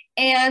you.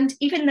 And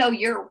even though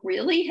you're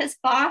really his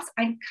boss,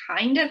 I'm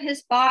kind of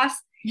his boss.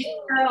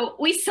 So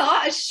we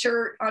saw a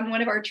shirt on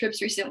one of our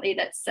trips recently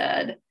that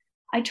said,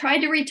 I tried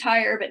to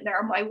retire, but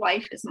now my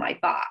wife is my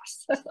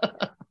boss.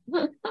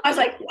 I was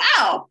like,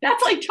 wow,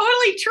 that's like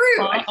totally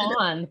true.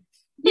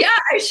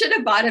 I should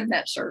have bought him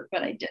that shirt,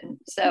 but I didn't.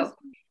 So,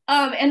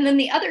 and then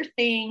the other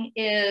thing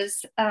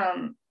is,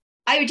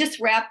 I would just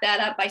wrap that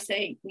up by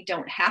saying we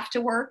don't have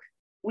to work.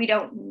 We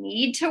don't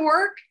need to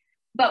work,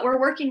 but we're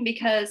working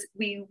because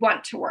we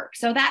want to work.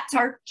 So that's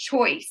our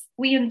choice.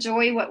 We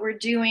enjoy what we're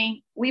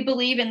doing. We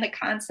believe in the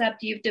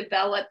concept you've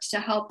developed to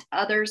help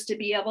others to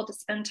be able to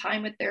spend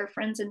time with their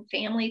friends and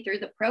family through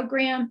the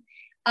program.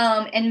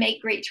 And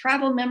make great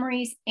travel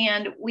memories.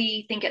 And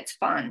we think it's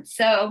fun.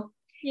 So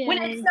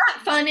when it's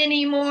not fun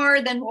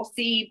anymore, then we'll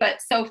see.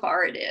 But so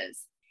far it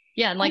is.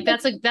 Yeah. And like,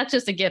 that's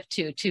just a gift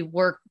too, to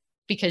work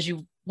because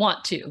you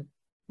want to. If you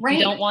Right.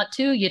 don't want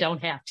to, you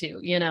don't have to,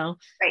 you know?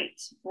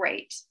 Right.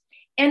 Right.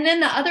 And then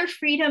the other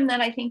freedom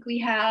that I think we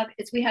have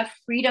is we have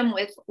freedom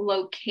with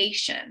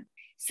location.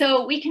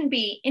 So we can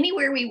be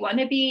anywhere we want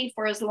to be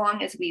for as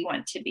long as we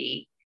want to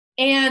be.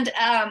 And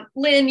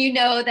Lynn, you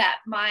know that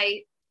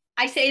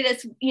I say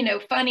this,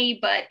 funny,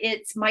 but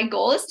it's my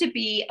goal is to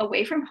be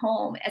away from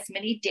home as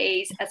many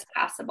days as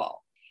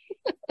possible.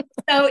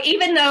 So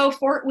even though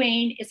Fort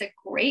Wayne is a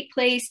great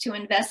place to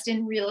invest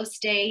in real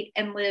estate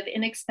and live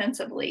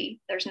inexpensively,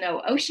 there's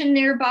no ocean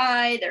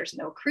nearby, there's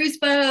no cruise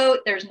boat,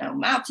 there's no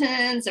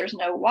mountains, there's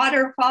no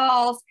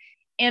waterfalls,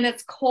 and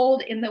it's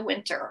cold in the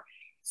winter.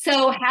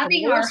 So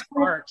having our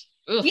part.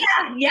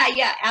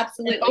 yeah,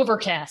 absolutely. And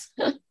overcast.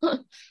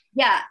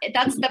 Yeah,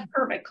 that's the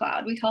permit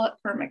cloud. We call it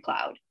permit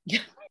cloud.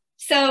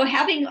 So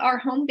having our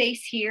home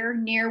base here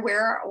near where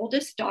our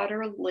oldest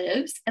daughter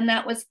lives, and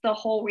that was the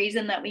whole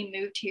reason that we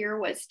moved here,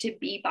 was to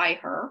be by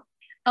her.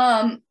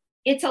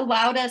 It's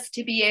allowed us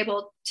to be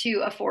able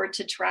to afford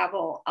to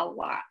travel a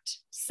lot.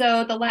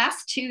 So the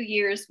last 2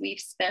 years we've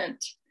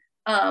spent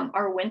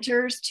our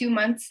winters, 2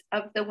 months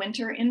of the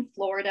winter in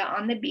Florida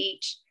on the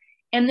beach.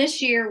 And this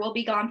year we'll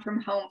be gone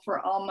from home for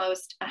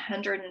almost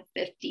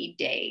 150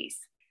 days.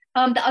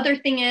 The other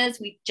thing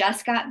is we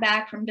just got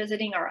back from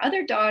visiting our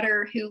other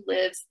daughter who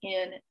lives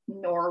in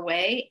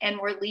Norway, and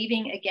we're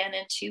leaving again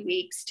in 2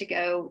 weeks to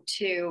go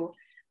to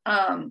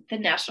the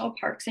national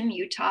parks in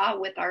Utah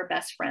with our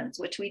best friends,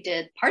 which we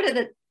did part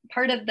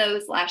of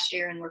those last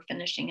year, and we're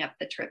finishing up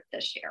the trip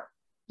this year.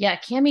 Yeah,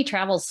 Cami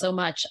travels so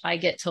much. I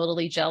get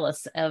totally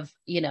jealous of,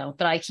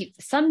 but I keep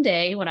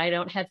someday when I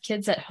don't have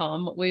kids at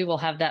home, we will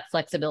have that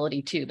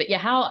flexibility too. But yeah,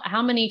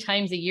 how many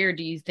times a year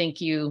do you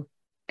think you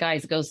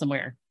guys go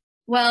somewhere?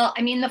 Well,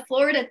 I mean, the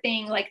Florida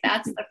thing, like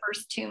that's the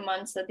first 2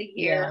 months of the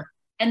year. Yeah.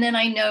 And then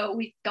I know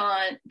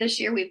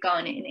this year we've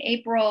gone in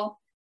April.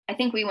 I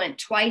think we went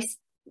twice.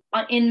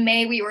 In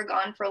May, we were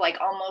gone for like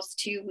almost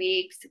 2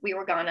 weeks. We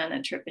were gone on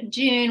a trip in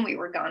June. We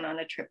were gone on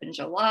a trip in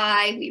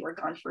July. We were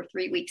gone for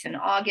 3 weeks in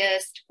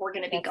August. We're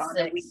going to be gone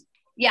 6. a week.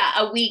 Yeah,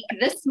 a week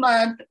this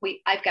month.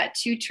 I've got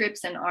 2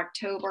 trips in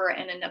October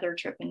and another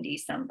trip in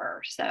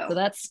December. So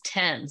that's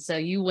 10. So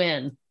you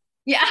win.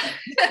 Yeah.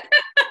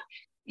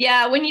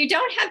 Yeah, when you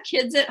don't have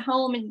kids at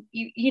home and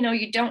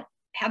you don't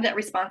have that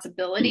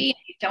responsibility,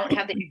 you don't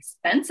have the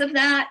expense of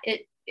that,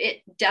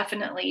 it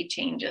definitely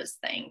changes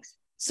things.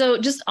 So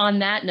just on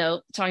that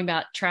note, talking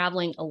about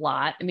traveling a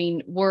lot, I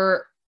mean,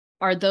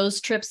 are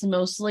those trips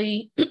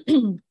mostly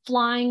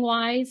flying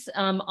wise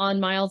on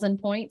miles and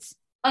points?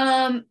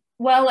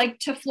 Well, like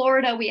to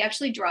Florida, we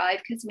actually drive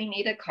because we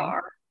need a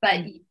car,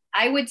 but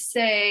I would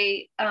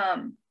say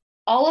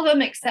all of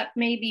them except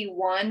maybe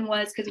one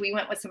was because we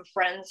went with some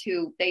friends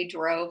who they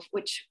drove,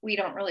 which we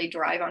don't really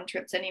drive on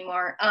trips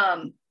anymore,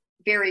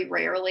 very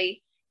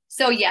rarely.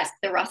 So yes,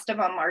 the rest of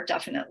them are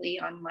definitely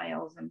on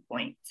miles and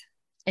points.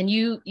 And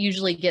you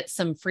usually get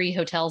some free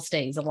hotel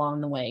stays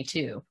along the way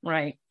too,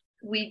 right?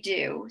 We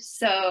do.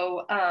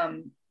 So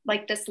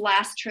like this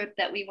last trip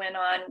that we went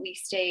on, we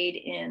stayed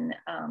in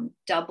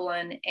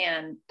Dublin,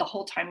 and the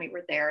whole time we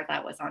were there,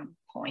 that was on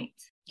point.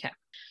 Okay.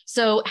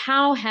 So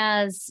how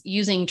has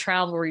using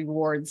travel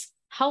rewards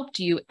helped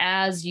you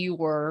as you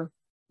were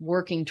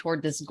working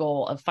toward this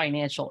goal of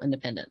financial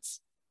independence?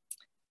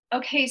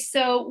 Okay,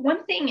 so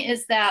one thing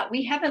is that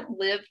we haven't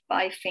lived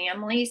by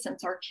family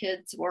since our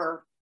kids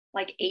were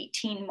like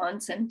 18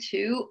 months and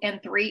 2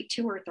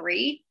 or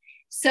 3.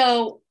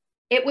 So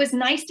it was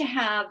nice to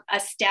have a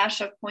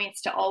stash of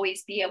points to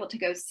always be able to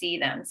go see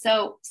them.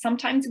 So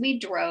sometimes we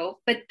drove,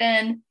 but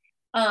then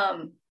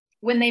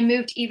when they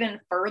moved even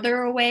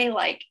further away,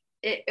 like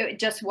it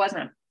just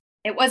wasn't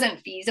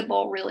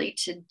feasible really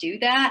to do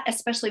that,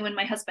 especially when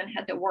my husband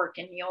had to work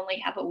and you only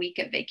have a week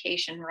of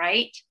vacation,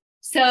 right?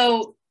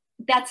 So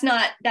that's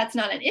not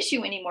an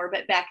issue anymore.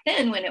 But back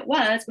then when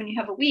you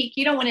have a week,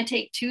 you don't want to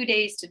take 2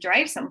 days to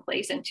drive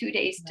someplace and 2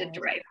 days to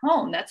drive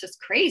home. That's just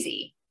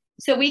crazy.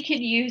 So we could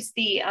use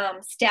the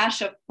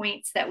stash of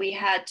points that we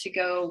had to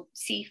go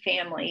see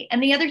family.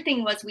 And the other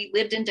thing was we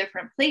lived in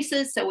different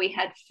places. So we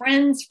had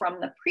friends from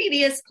the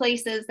previous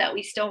places that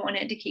we still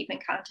wanted to keep in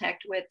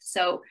contact with.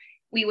 So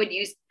we would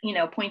use,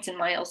 points and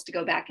miles to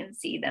go back and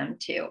see them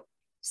too.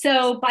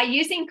 So by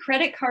using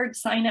credit card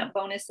sign-up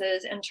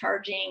bonuses and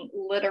charging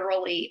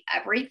literally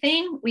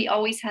everything, we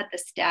always had the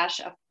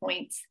stash of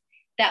points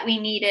that we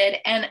needed.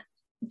 And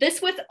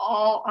this was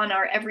all on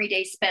our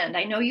everyday spend.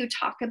 I know you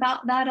talk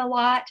about that a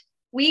lot.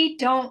 We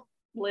don't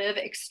live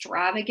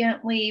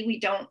extravagantly. We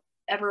don't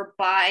ever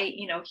buy,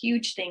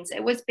 huge things.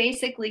 It was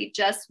basically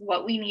just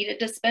what we needed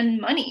to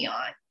spend money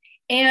on.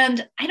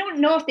 And I don't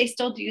know if they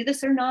still do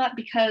this or not,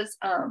 because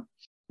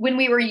when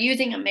we were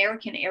using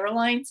American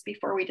Airlines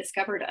before we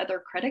discovered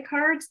other credit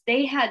cards,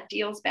 they had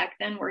deals back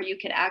then where you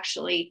could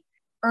actually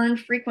earn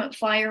frequent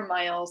flyer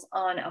miles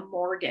on a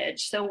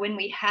mortgage. So when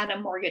we had a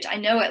mortgage, I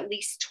know at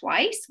least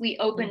twice we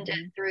opened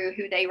it through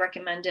who they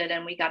recommended,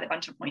 and we got a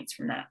bunch of points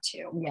from that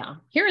too. Yeah.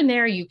 Here and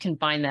there, you can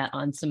find that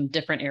on some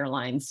different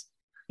airlines.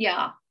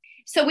 Yeah.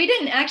 So we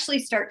didn't actually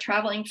start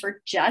traveling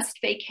for just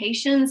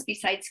vacations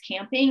besides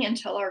camping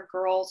until our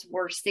girls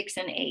were 6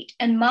 and 8.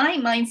 And my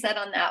mindset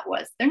on that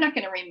was they're not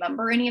going to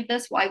remember any of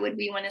this. Why would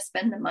we want to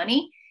spend the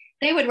money?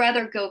 They would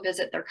rather go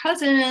visit their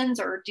cousins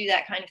or do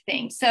that kind of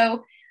thing.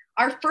 So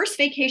our first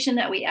vacation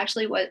that we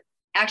actually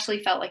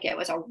felt like it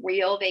was a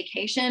real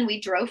vacation. We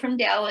drove from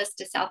Dallas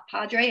to South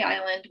Padre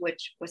Island,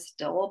 which was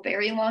still a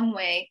very long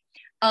way.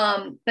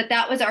 But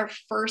that was our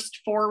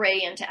first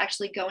foray into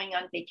actually going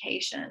on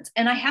vacations.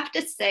 And I have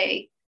to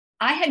say,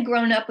 I had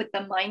grown up with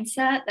the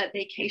mindset that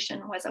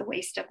vacation was a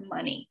waste of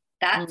money.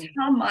 That's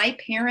how my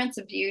parents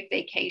viewed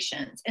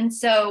vacations. And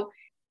so,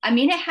 I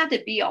mean, it had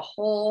to be a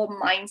whole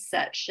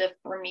mindset shift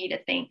for me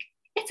to think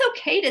it's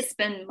okay to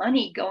spend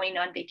money going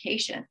on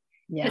vacation.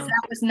 Because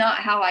that was not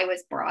how I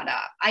was brought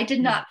up. I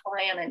did not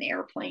fly on an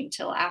airplane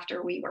till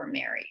after we were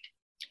married.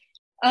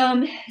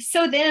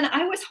 So then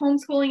I was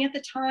homeschooling at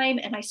the time,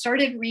 and I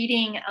started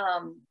reading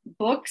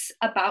books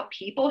about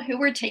people who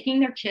were taking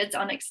their kids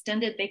on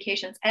extended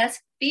vacations as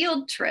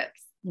field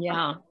trips.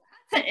 Yeah.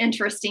 That's an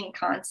interesting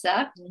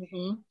concept.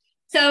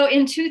 So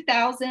in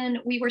 2000,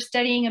 we were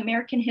studying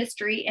American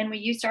history, and we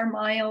used our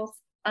miles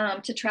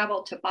to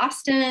travel to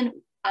Boston.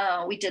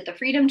 We did the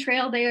Freedom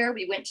Trail there.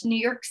 We went to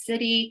New York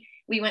City.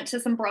 We went to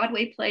some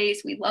Broadway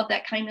plays. We love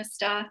that kind of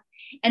stuff.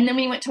 And then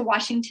we went to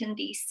Washington,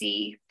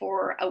 D.C.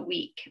 for a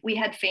week. We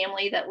had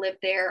family that lived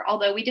there.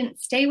 Although we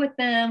didn't stay with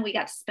them, we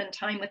got to spend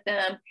time with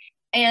them.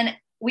 And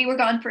we were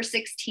gone for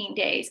 16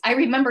 days. I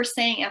remember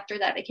saying after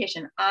that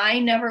vacation, I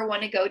never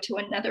want to go to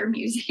another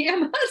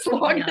museum as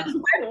long as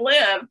I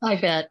live. I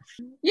bet.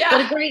 Yeah.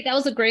 That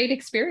was a great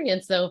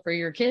experience, though, for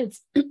your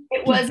kids.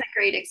 It was a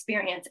great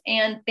experience.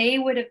 And they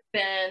would have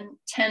been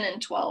 10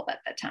 and 12 at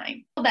the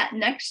time. That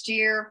next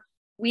year,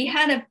 we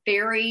had a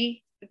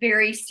very,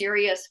 very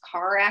serious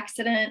car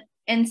accident.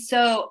 And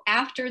so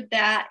after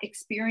that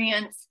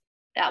experience,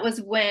 that was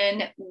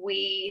when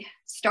we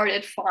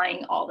started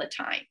flying all the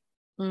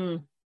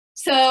time.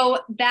 So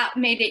that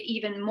made it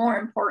even more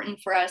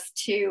important for us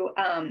to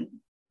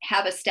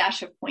have a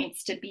stash of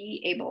points to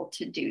be able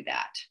to do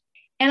that.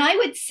 And I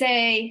would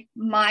say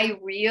my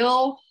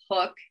real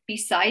hook,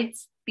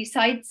 besides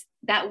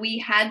that we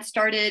had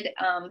started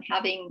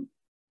having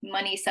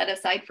money set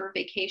aside for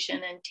vacation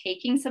and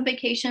taking some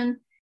vacations,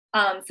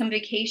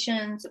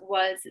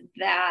 was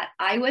that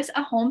I was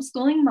a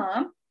homeschooling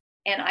mom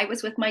and I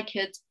was with my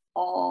kids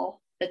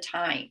all the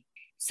time.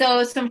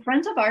 So some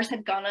friends of ours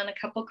had gone on a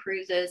couple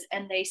cruises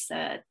and they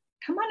said,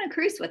 come on a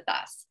cruise with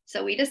us.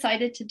 So we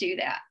decided to do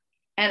that.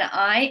 And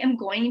I am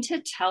going to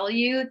tell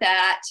you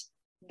that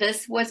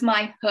this was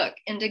my hook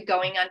into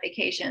going on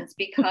vacations,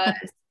 because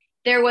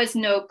there was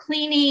no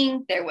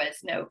cleaning, there was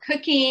no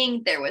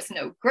cooking, there was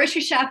no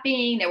grocery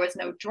shopping, there was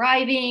no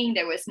driving,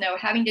 there was no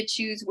having to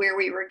choose where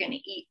we were going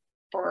to eat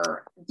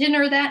for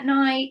dinner that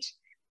night.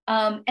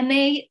 And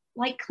they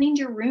cleaned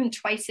your room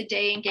twice a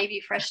day and gave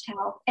you fresh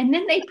towels. And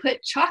then they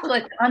put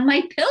chocolate on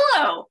my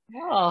pillow.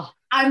 Oh.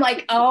 I'm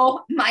like,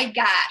 oh my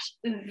gosh,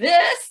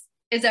 this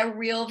is a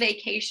real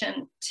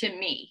vacation to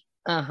me.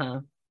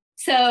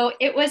 So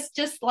it was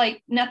just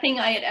like nothing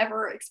I had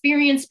ever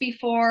experienced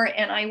before.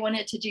 And I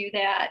wanted to do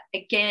that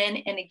again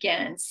and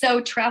again.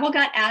 So travel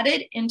got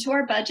added into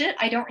our budget.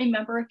 I don't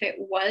remember if it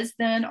was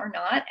then or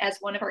not as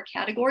one of our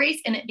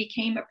categories, and it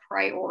became a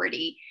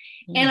priority.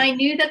 And I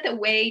knew that the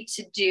way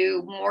to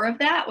do more of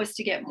that was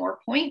to get more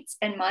points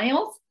and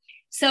miles.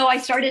 So I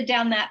started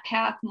down that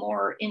path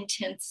more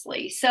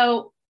intensely.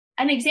 So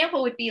an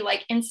example would be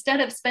like, instead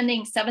of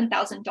spending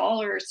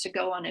 $7,000 to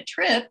go on a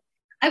trip,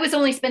 I was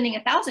only spending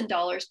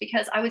 $1,000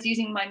 because I was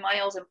using my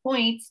miles and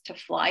points to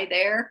fly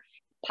there,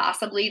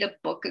 possibly to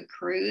book a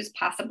cruise,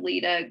 possibly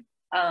to,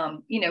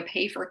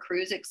 pay for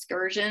cruise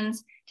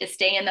excursions, to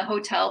stay in the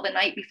hotel the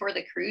night before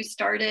the cruise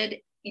started,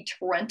 to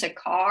rent a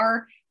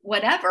car,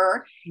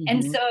 whatever.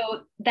 And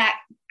so that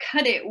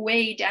cut it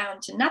way down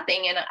to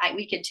nothing, and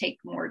we could take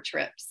more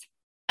trips.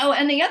 Oh,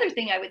 and the other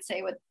thing I would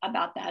say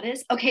about that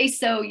is, okay,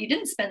 so you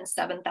didn't spend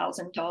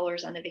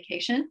 $7,000 on a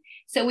vacation.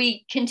 So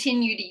we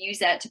continue to use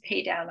that to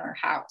pay down our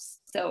house.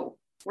 So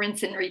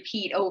rinse and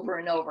repeat over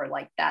and over.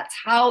 Like, that's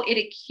how it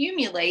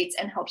accumulates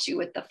and helps you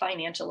with the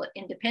financial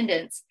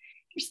independence.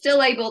 You're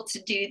still able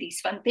to do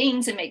these fun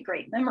things and make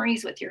great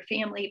memories with your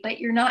family, but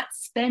you're not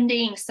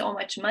spending so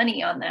much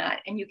money on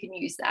that, and you can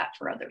use that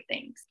for other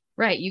things.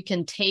 Right. You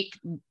can take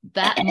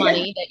that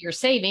money that you're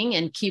saving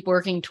and keep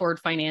working toward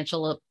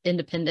financial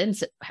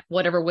independence,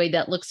 whatever way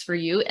that looks for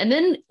you. And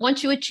then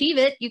once you achieve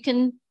it, you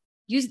can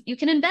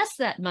invest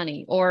that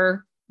money,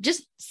 or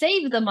just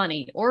save the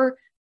money, or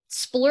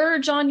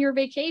splurge on your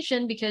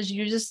vacation because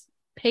you just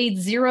paid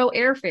zero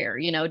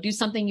airfare, do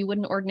something you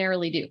wouldn't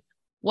ordinarily do.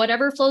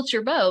 Whatever floats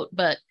your boat,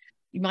 but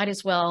you might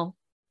as well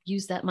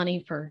use that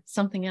money for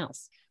something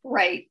else.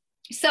 Right.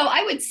 So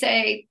I would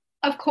say,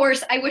 of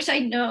course, I wish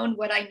I'd known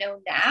what I know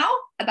now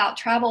about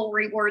travel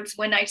rewards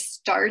when I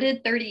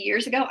started 30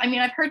 years ago. I mean,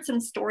 I've heard some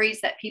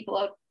stories that people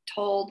have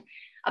told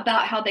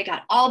about how they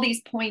got all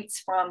these points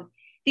from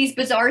these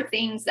bizarre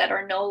things that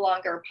are no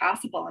longer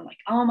possible. I'm like,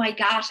 oh my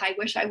gosh, I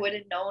wish I would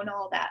have known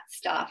all that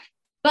stuff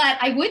But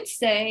I would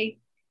say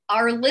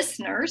our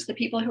listeners, the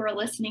people who are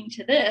listening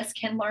to this,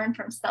 can learn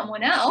from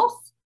someone else.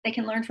 They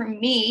can learn from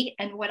me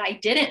and what I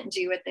didn't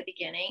do at the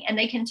beginning, and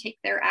they can take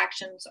their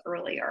actions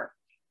earlier.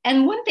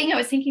 And one thing I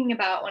was thinking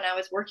about when I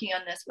was working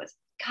on this was,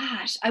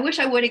 gosh, I wish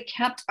I would have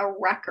kept a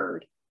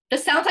record.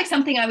 This sounds like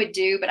something I would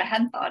do, but I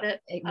hadn't thought it.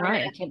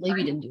 Right. I can't believe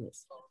you didn't do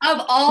this.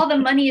 Of all the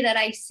money that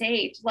I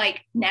saved, like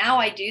now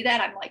I do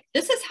that. I'm like,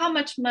 this is how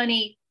much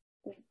money,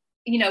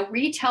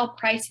 retail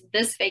price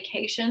this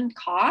vacation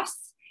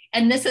costs.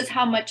 And this is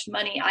how much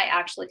money I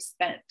actually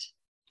spent.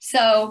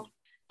 So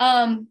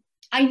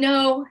I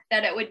know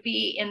that it would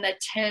be in the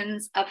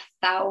tens of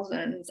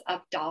thousands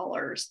of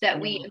dollars that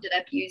we ended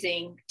up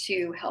using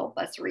to help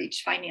us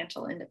reach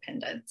financial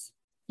independence.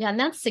 Yeah, and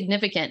that's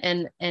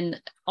significant.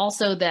 And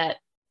also that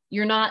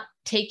you're not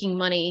taking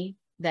money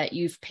that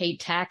you've paid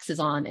taxes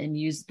on and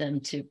use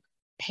them to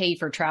pay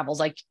for travels.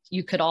 Like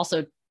you could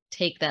also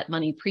take that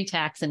money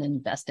pre-tax and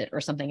invest it or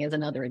something, as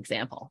another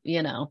example,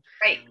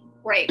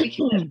 Right.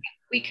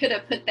 We could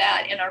have put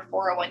that in our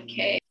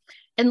 401k.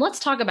 And let's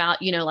talk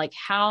about, like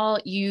how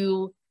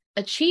you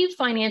achieve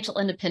financial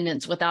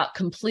independence without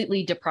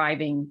completely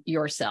depriving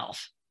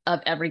yourself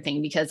of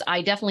everything. Because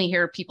I definitely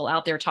hear people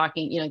out there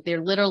talking,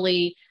 they're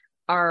literally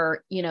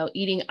are,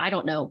 eating, I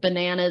don't know,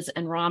 bananas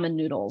and ramen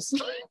noodles,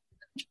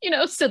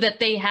 so that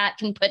they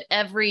can put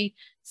every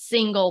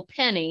single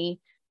penny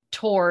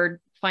toward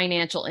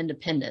financial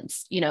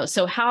independence,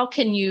 so how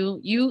can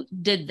you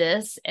did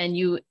this and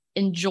you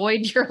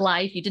enjoyed your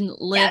life. You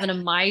didn't live in a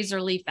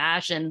miserly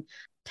fashion.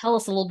 Tell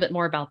us a little bit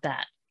more about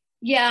that.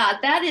 Yeah,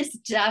 that is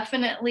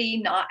definitely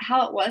not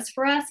how it was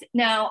for us.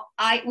 Now,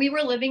 we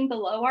were living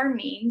below our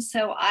means.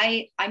 So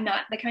I'm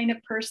not the kind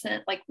of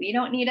person, like, we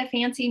don't need a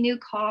fancy new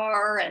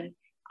car, and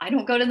I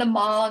don't go to the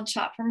mall and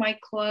shop for my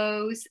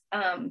clothes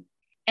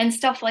and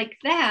stuff like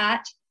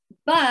that.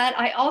 But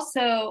I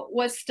also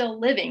was still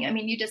living. I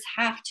mean, you just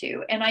have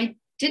to. And I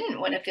didn't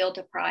want to feel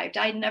deprived.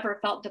 I never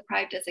felt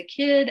deprived as a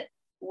kid.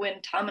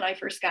 When Tom and I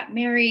first got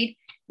married,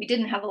 we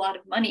didn't have a lot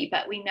of money,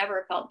 but we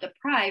never felt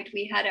deprived.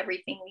 We had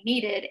everything we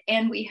needed,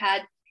 and we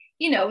had,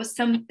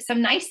 some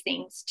nice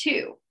things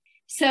too.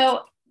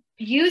 So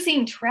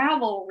using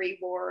travel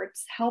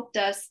rewards helped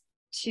us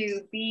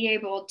to be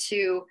able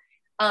to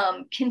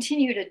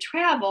continue to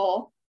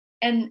travel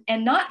and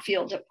not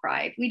feel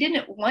deprived. We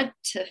didn't want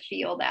to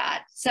feel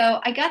that.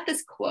 So I got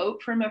this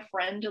quote from a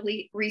friend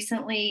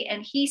recently,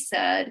 and he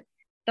said,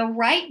 "The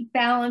right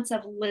balance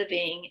of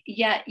living,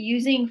 yet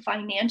using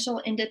financial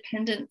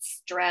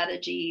independence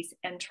strategies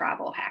and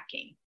travel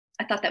hacking."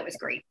 I thought that was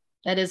great.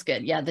 That is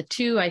good. Yeah. The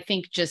two, I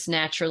think, just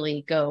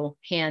naturally go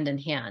hand in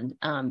hand.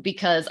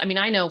 Because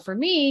I know for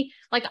me,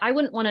 like, I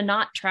wouldn't want to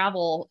not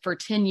travel for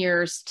 10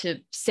 years to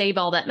save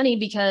all that money,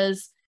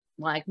 because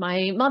like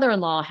my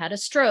mother-in-law had a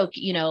stroke,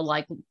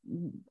 like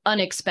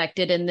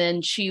unexpected. And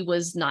then she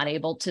was not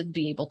able to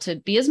be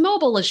as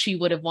mobile as she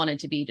would have wanted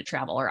to be to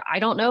travel. Or I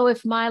don't know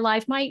if my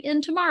life might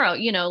end tomorrow,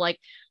 like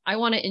I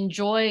want to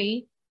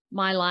enjoy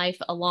my life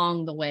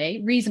along the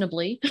way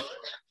reasonably.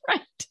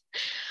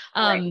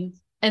 Right.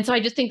 And so I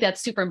just think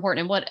that's super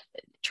important. And what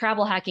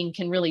travel hacking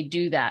can really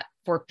do that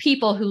for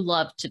people who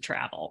love to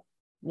travel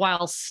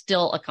while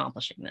still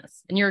accomplishing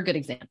this. And you're a good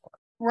example.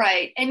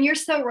 Right. And you're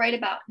so right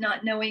about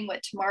not knowing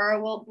what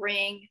tomorrow will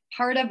bring.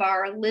 Part of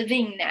our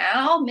living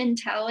now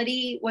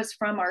mentality was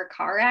from our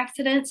car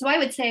accident. So I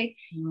would say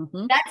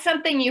that's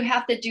something you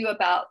have to do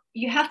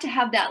you have to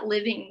have that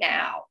living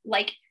now.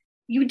 Like,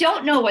 you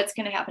don't know what's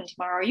going to happen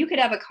tomorrow. You could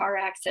have a car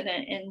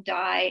accident and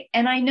die.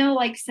 And I know,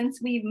 like,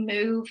 since we've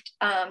moved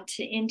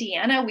to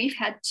Indiana, we've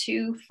had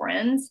two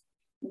friends.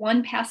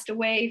 One passed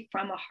away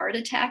from a heart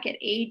attack at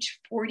age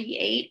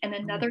 48, and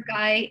another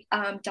guy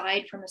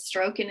died from a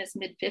stroke in his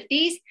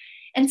mid-50s.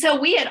 And so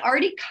we had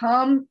already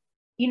come,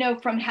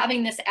 from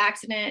having this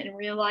accident and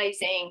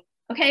realizing,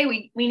 okay,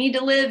 we need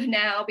to live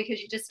now, because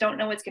you just don't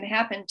know what's going to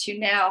happen, to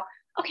now,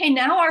 okay,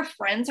 now our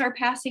friends are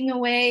passing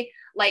away.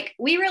 Like,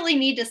 we really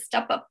need to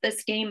step up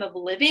this game of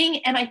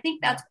living. And I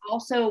think that's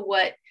also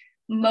what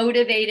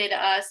motivated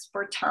us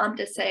for Tom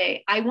to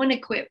say, I want to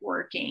quit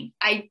working.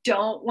 I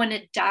don't want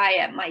to die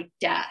at my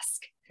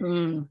desk.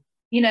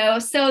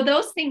 So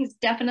those things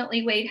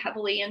definitely weighed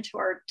heavily into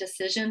our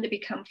decision to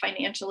become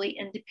financially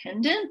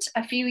independent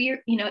a few years,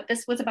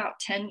 this was about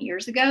 10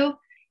 years ago.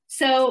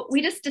 So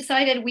we just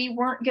decided we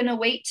weren't going to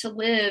wait to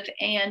live,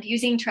 and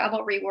using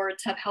travel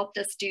rewards have helped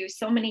us do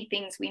so many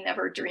things we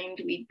never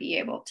dreamed we'd be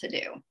able to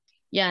do.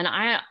 Yeah. And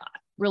I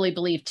really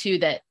believe too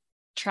that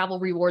travel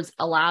rewards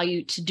allow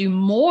you to do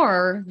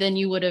more than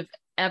you would have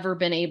ever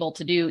been able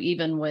to do,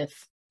 even with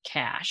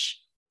cash.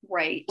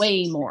 Right.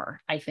 Way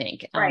more, I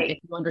think, right. If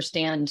you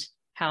understand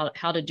how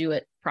to do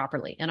it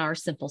properly in our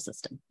simple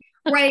system.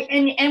 Right.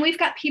 And we've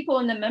got people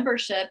in the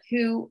membership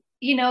who,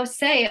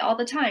 say all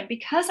the time,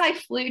 because I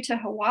flew to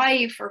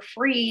Hawaii for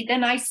free,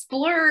 then I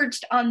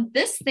splurged on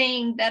this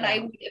thing that I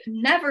would have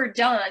never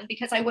done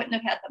because I wouldn't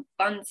have had the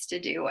funds to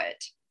do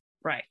it.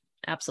 Right.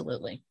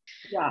 Absolutely.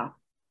 Yeah.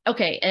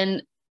 Okay.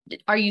 And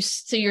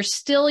you're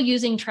still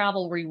using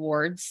travel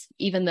rewards,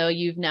 even though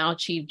you've now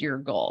achieved your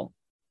goal?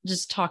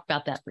 just talk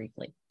about that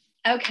briefly.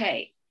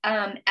 Okay.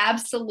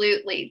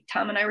 Absolutely.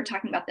 Tom and I were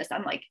talking about this.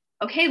 I'm like,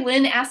 okay,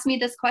 Lynn asked me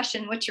this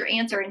question. What's your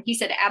answer? And he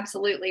said,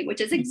 absolutely,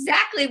 which is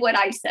exactly what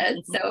I said.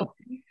 So,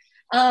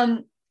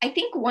 I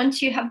think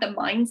once you have the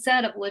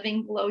mindset of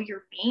living below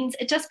your means,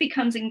 it just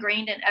becomes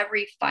ingrained in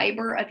every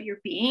fiber of your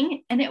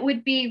being. And it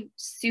would be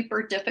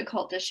super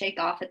difficult to shake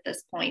off at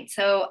this point.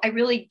 So I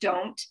really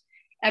don't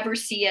ever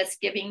see us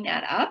giving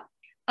that up.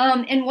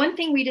 And one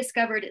thing we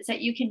discovered is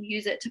that you can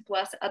use it to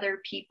bless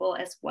other people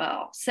as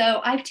well.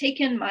 So I've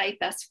taken my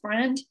best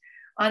friend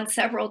on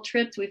several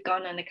trips. We've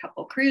gone on a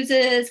couple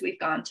cruises. We've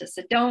gone to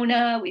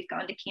Sedona. We've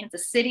gone to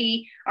Kansas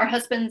City. Our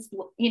husbands,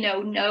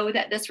 know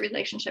that this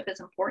relationship is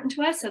important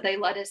to us. So they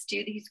let us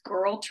do these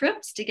girl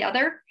trips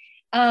together.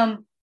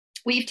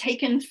 We've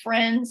taken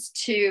friends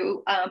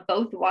to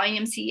both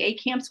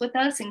YMCA camps with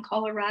us in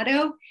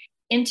Colorado.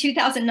 In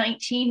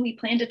 2019, we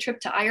planned a trip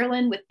to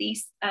Ireland with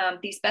these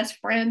best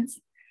friends.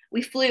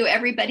 We flew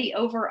everybody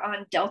over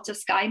on Delta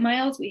Sky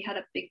Miles. We had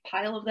a big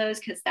pile of those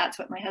because that's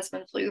what my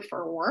husband flew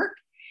for work.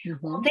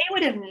 Well, they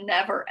would have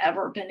never,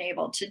 ever been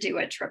able to do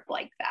a trip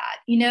like that,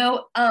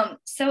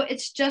 So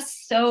it's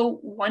just so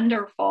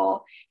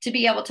wonderful to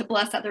be able to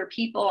bless other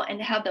people and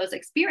to have those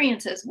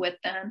experiences with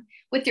them,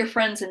 with your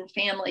friends and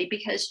family,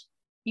 because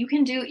you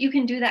can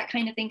do that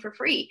kind of thing for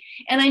free.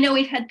 And I know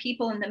we've had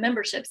people in the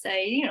membership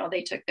say,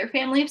 they took their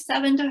family of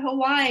 7 to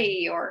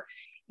Hawaii or,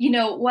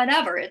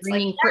 whatever. It's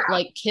bringing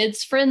like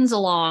kids' friends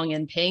along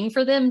and paying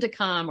for them to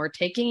come, or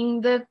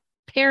taking the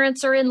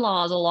parents or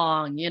in-laws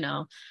along,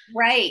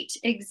 Right,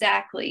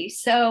 exactly.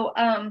 So,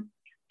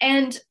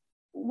 and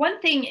one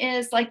thing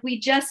is, like, we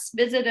just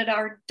visited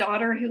our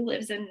daughter who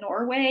lives in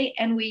Norway,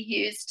 and we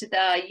used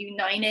the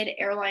United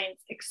Airlines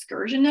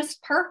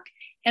excursionist perk.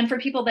 And for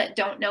people that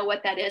don't know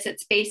what that is,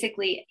 it's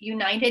basically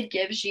United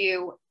gives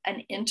you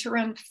an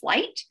interim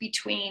flight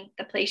between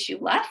the place you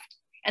left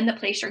and the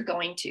place you're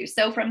going to.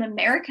 So from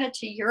America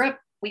to Europe,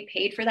 we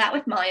paid for that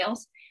with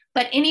miles,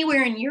 but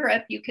anywhere in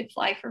Europe, you could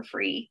fly for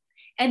free.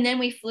 And then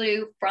we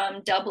flew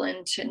from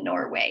Dublin to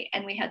Norway,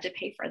 and we had to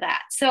pay for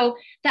that. So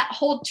that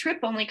whole trip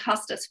only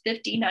cost us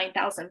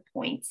 59,000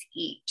 points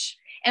each.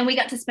 And we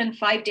got to spend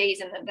 5 days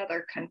in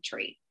another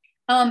country.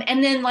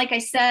 And then, like I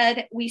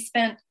said, we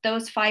spent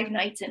those 5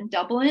 nights in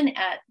Dublin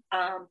at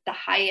the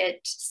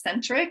Hyatt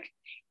Centric,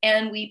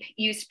 and we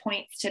used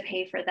points to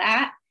pay for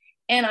that.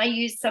 And I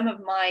used some of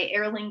my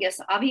Aer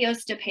Lingus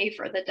Avios to pay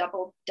for the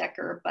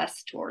double-decker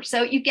bus tour.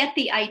 So you get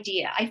the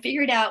idea. I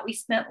figured out we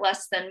spent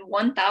less than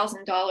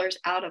 $1,000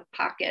 out of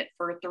pocket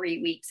for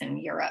 3 weeks in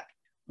Europe.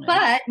 Nice.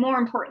 But more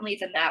importantly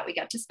than that, we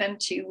got to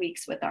spend 2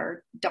 weeks with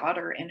our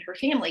daughter and her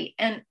family.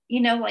 And,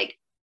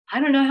 I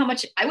don't know how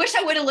much, I wish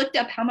I would have looked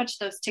up how much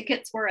those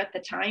tickets were at the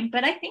time,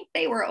 but I think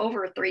they were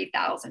over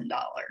 $3,000.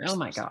 Oh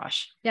my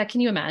gosh. Yeah.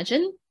 Can you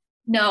imagine?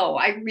 No,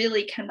 I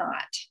really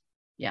cannot.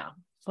 Yeah.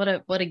 What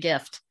a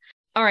gift.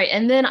 All right.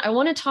 And then I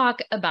want to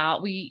talk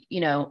about,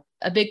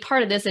 a big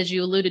part of this, as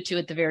you alluded to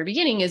at the very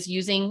beginning, is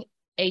using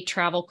a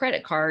travel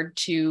credit card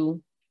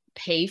to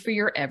pay for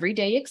your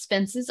everyday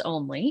expenses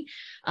only,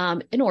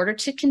 in order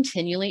to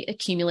continually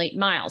accumulate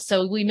miles.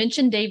 So we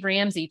mentioned Dave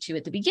Ramsey too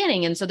at the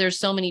beginning. And so there's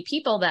so many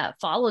people that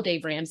follow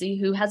Dave Ramsey,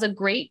 who has a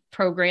great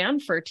program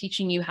for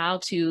teaching you how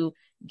to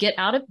get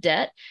out of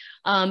debt.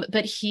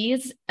 But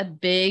he's a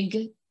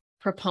big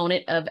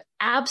proponent of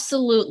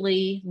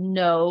absolutely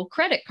no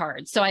credit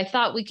cards. So I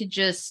thought we could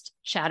just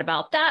chat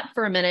about that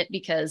for a minute,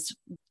 because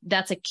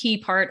that's a key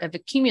part of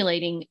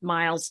accumulating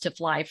miles to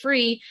fly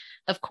free.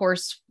 Of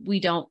course, we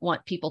don't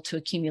want people to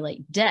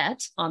accumulate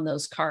debt on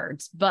those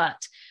cards,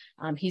 but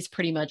he's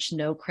pretty much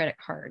no credit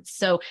cards.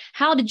 So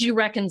how did you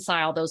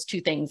reconcile those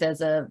two things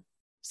as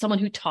someone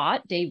who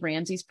taught Dave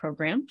Ramsey's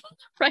program,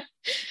 right,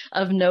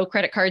 of no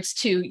credit cards,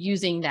 to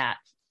using that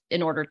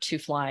in order to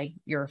fly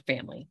your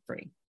family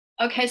free?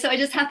 Okay, so I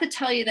just have to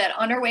tell you that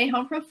on our way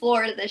home from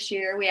Florida this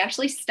year, we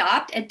actually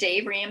stopped at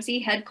Dave Ramsey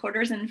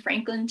headquarters in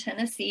Franklin,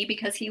 Tennessee,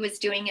 because he was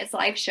doing his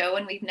live show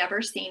and we've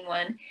never seen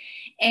one.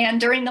 And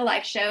during the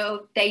live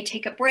show, they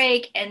take a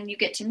break and you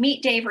get to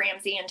meet Dave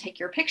Ramsey and take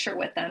your picture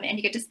with him, and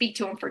you get to speak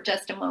to him for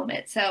just a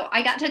moment. So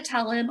I got to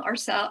tell him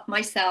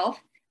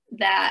myself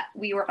that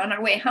we were on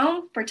our way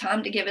home for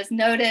Tom to give his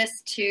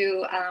notice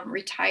to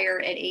retire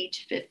at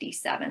age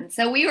 57.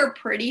 So we were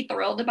pretty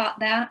thrilled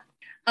about that.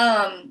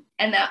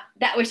 And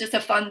that was just a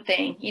fun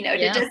thing,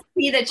 to just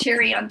see the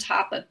cherry on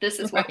top of this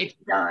is what we've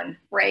done,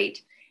 right?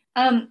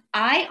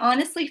 I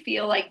honestly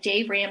feel like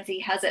Dave Ramsey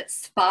has it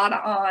spot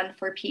on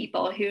for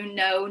people who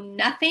know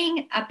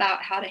nothing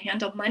about how to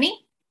handle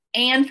money,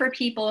 and for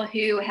people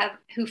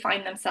who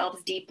find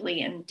themselves deeply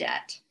in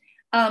debt.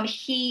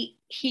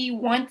 He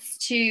wants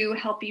to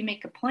help you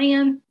make a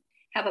plan,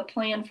 have a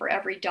plan for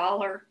every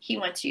dollar. He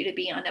wants you to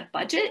be on a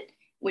budget,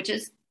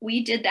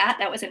 we did that.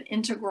 That was an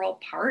integral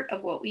part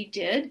of what we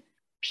did.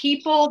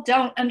 People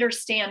don't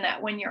understand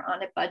that when you're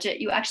on a budget,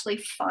 you actually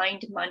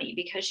find money,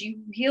 because you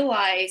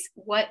realize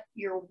what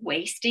you're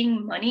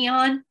wasting money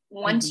on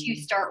once you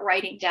start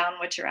writing down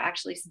what you're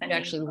actually spending.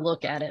 You actually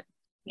look at it.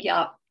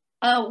 Yep.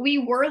 We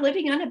were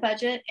living on a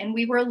budget and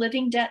we were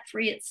living debt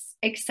free,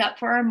 except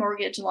for our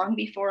mortgage, long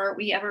before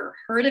we ever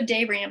heard of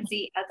Dave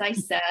Ramsey, as I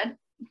said.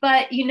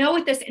 But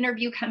with this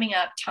interview coming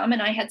up, Tom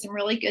and I had some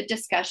really good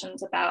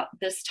discussions about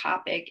this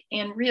topic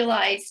and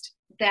realized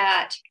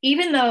that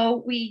even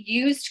though we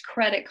used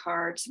credit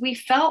cards, we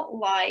felt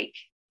like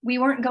we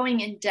weren't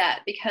going in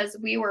debt because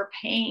we were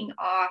paying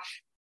off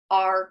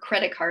our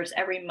credit cards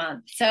every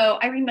month. So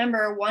I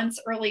remember once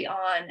early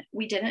on,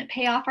 we didn't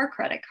pay off our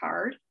credit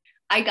card.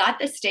 I got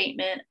the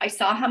statement. I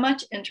saw how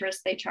much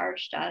interest they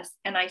charged us.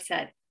 And I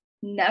said,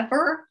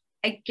 never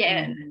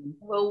again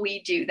will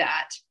we do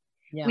that.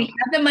 Yeah. We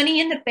have the money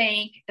in the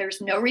bank.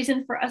 There's no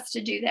reason for us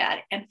to do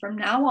that. And from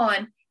now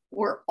on,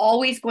 we're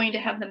always going to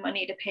have the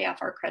money to pay off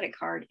our credit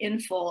card in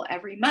full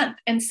every month.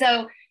 And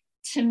so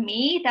to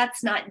me,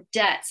 that's not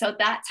debt. So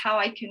that's how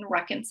I can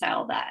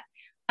reconcile that.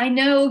 I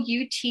know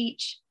you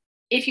teach,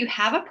 if you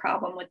have a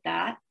problem with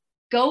that,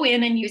 go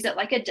in and use it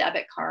like a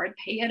debit card,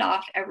 pay it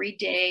off every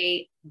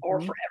day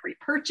or for every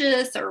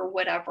purchase or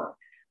whatever.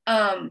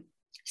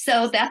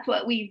 So that's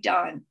what we've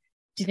done.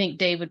 Do you think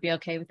Dave would be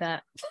okay with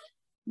that?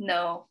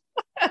 No.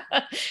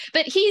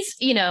 But he's,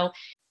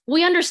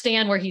 we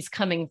understand where he's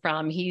coming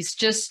from. He's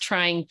just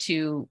trying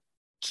to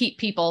keep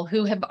people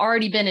who have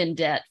already been in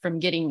debt from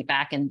getting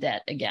back in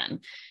debt again.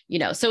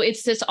 So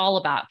it's just all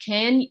about,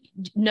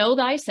 know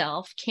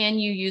thyself. Can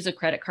you use a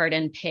credit card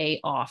and pay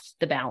off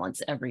the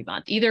balance every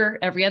month, either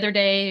every other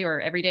day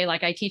or every day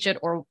like I teach it,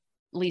 or at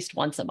least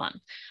once a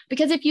month?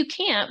 Because if you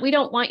can't, we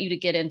don't want you to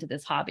get into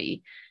this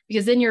hobby,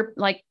 because then you're,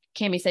 like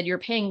Cami said, you're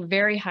paying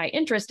very high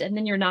interest and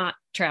then you're not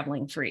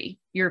traveling free.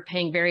 You're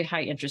paying very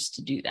high interest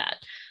to do that.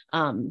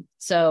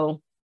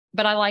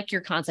 But I like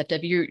your concept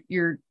of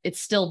it's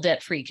still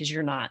debt free because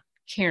you're not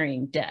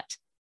carrying debt.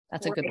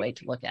 That's a good way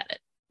to look at it.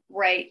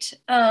 Right.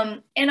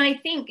 And I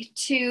think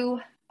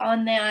too,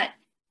 on that,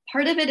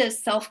 part of it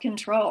is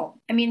self-control.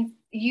 I mean,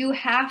 you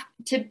have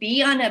to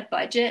be on a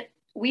budget.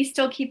 We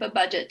still keep a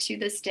budget to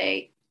this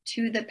day,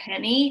 to the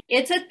penny.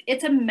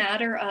 It's a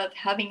matter of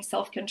having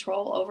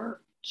self-control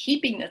over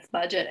keeping this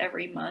budget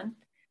every month,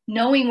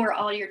 knowing where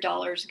all your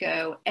dollars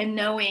go, and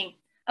knowing,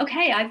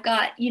 okay, I've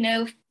got,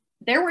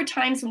 there were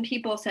times when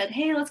people said,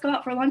 hey, let's go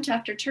out for lunch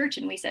after church.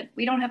 And we said,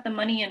 we don't have the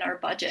money in our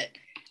budget.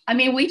 I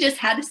mean, we just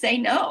had to say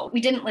no. We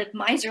didn't live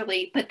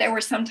miserly, but there were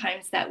some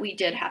times that we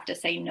did have to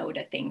say no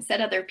to things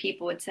that other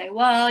people would say,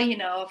 well,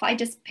 if I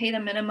just pay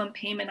the minimum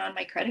payment on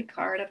my credit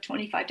card of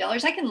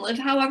 $25, I can live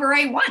however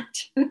I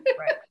want.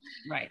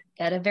 Right.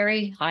 At a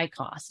very high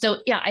cost. So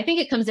yeah, I think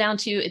it comes down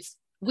to,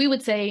 we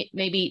would say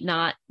maybe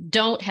not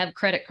don't have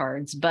credit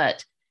cards,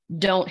 but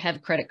don't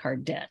have credit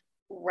card debt.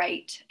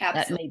 Right.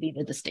 Absolutely. That may be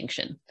the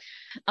distinction.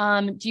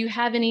 Do you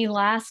have any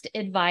last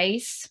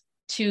advice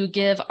to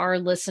give our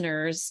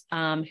listeners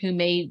who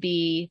may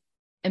be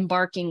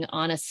embarking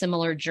on a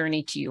similar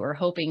journey to you or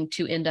hoping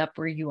to end up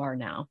where you are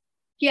now?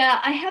 Yeah,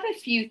 I have a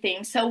few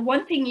things. So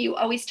one thing you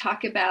always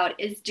talk about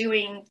is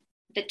doing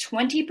the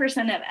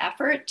 20% of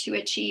effort to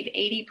achieve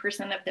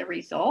 80% of the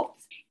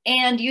results.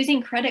 And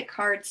using credit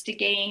cards to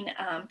gain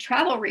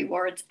travel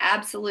rewards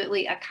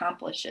absolutely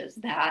accomplishes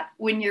that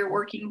when you're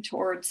working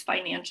towards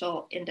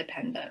financial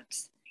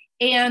independence.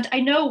 And I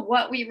know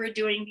what we were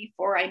doing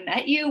before I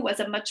met you was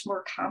a much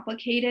more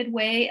complicated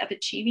way of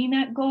achieving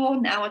that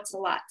goal. Now it's a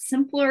lot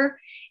simpler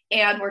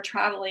and we're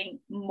traveling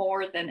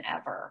more than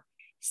ever.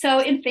 So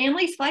in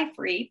Families Fly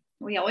Free,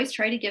 we always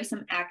try to give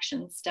some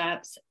action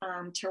steps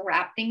to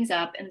wrap things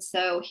up. And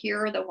so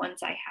here are the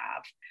ones I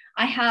have.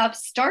 I have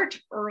start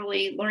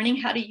early, learning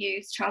how to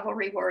use travel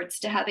rewards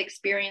to have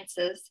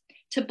experiences,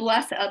 to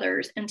bless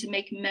others, and to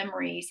make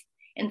memories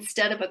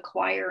instead of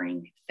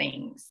acquiring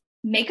things.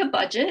 Make a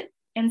budget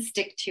and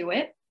stick to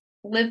it.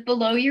 Live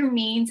below your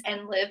means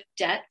and live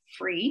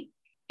debt-free.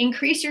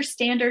 Increase your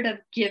standard of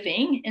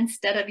giving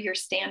instead of your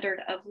standard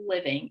of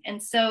living.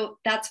 And so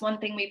that's one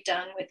thing we've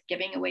done with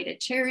giving away to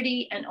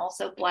charity and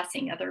also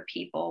blessing other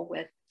people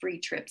with free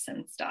trips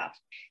and stuff.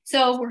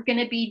 So we're going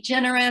to be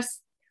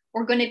generous.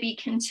 We're going to be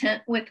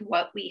content with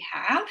what we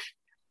have.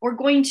 We're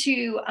going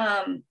to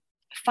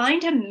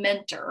find a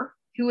mentor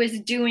who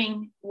is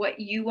doing what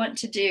you want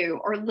to do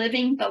or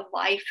living the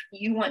life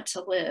you want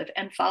to live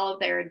and follow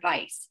their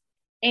advice.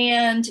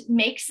 And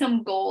make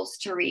some goals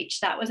to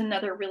reach. That was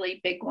another really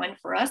big one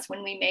for us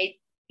when we made,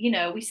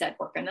 we said,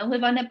 we're going to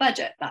live on a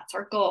budget. That's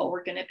our goal.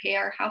 We're going to pay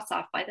our house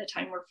off by the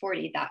time we're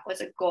 40. That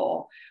was a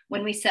goal.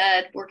 When we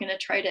said we're going to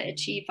try to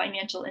achieve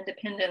financial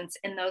independence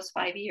in those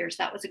 5 years,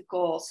 that was a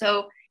goal.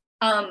 So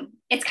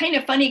it's kind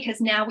of funny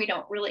because now we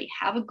don't really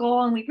have a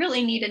goal and we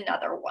really need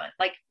another one.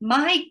 Like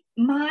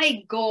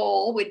my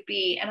goal would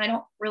be, and I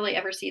don't really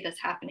ever see this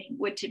happening,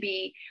 would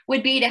be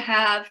to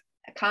have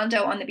a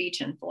condo on the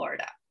beach in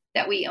Florida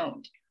that we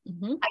owned.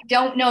 Mm-hmm. I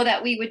don't know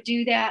that we would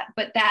do that,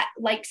 but that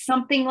like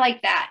something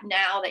like that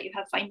now that you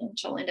have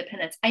financial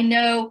independence. I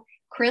know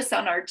Chris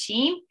on our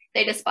team,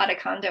 they just bought a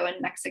condo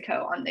in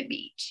Mexico on the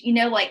beach.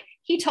 Like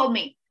he told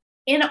me,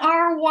 In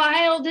our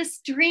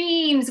wildest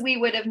dreams, we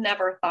would have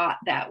never thought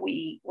that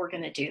we were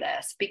going to do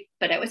this,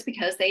 but it was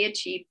because they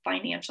achieved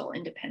financial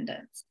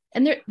independence.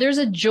 And there's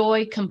a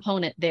joy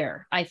component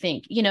there, I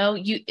think.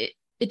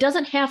 It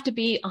doesn't have to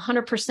be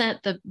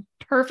 100% the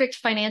perfect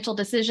financial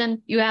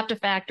decision. You have to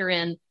factor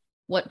in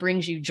what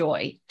brings you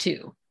joy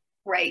too.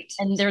 Right.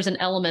 And there's an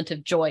element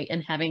of joy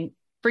in having,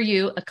 for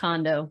you, a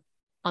condo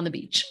on the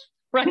beach.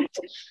 Right.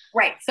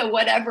 Right. So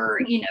whatever,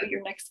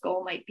 your next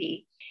goal might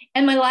be.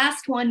 And my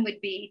last one would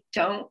be,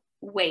 don't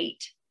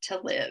wait to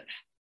live.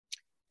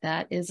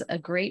 That is a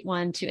great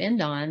one to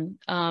end on.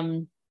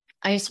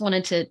 I just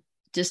wanted to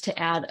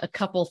add a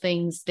couple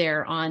things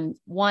there on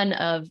one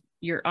of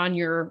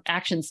your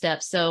action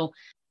steps. So,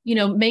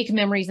 make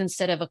memories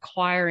instead of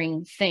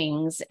acquiring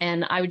things.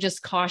 And I would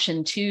just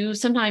caution too,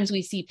 sometimes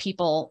we see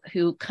people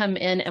who come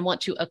in and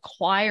want to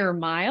acquire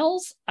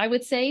miles, I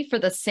would say, for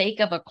the sake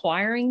of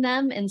acquiring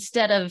them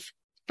instead of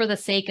for the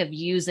sake of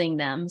using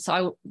them. So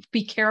I would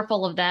be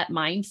careful of that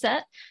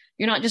mindset.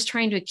 You're not just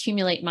trying to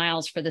accumulate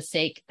miles for the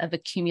sake of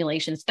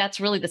accumulations. That's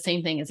really the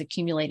same thing as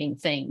accumulating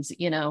things.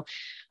 You're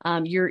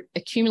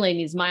accumulating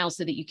these miles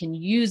so that you can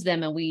use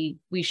them. And we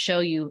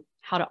show you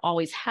how to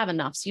always have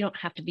enough. So you don't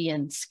have to be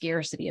in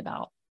scarcity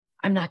about,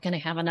 I'm not going to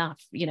have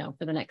enough,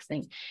 for the next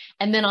thing.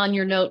 And then on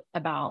your note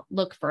about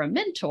look for a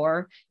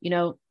mentor,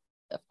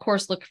 of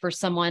course, look for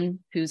someone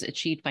who's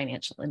achieved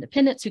financial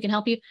independence who can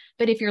help you.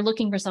 But if you're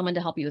looking for someone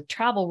to help you with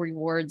travel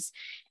rewards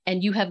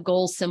and you have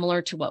goals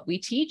similar to what we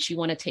teach, you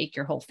want to take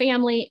your whole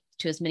family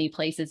to as many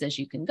places as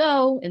you can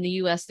go in the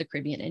US, the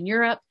Caribbean, and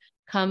Europe,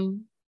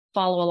 come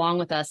follow along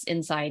with us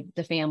inside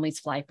the Families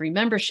Fly Free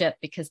membership,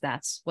 because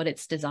that's what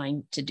it's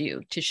designed to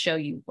do, to show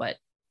you what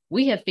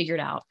we have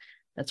figured out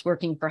that's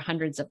working for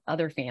hundreds of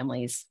other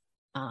families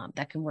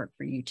that can work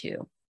for you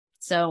too.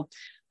 So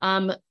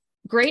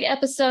great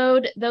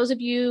episode. Those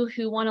of you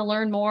who want to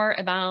learn more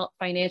about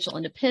financial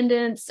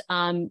independence,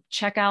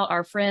 check out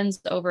our friends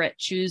over at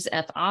Choose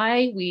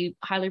FI. We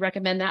highly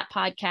recommend that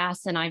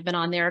podcast. And I've been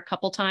on there a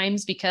couple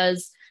times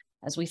because,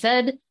 as we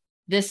said,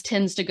 this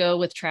tends to go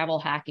with travel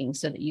hacking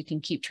so that you can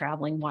keep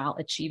traveling while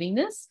achieving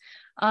this.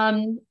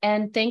 And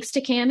thanks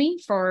to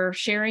Cami for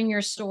sharing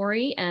your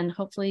story and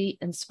hopefully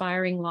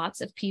inspiring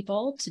lots of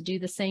people to do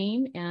the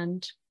same.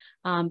 And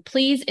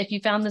please, if you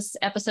found this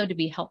episode to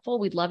be helpful,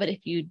 we'd love it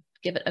if you'd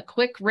give it a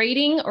quick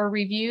rating or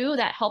review.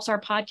 That helps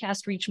our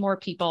podcast reach more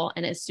people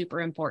and is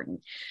super important.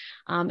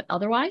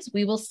 Otherwise,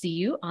 we will see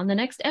you on the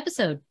next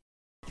episode.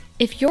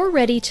 If you're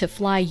ready to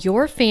fly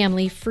your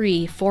family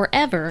free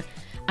forever,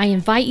 I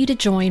invite you to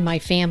join my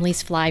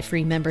Families Fly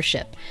Free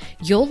membership.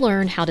 You'll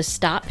learn how to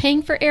stop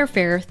paying for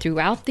airfare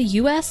throughout the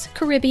US,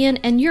 Caribbean,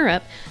 and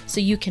Europe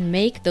so you can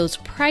make those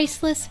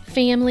priceless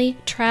family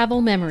travel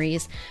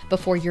memories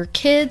before your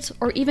kids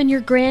or even your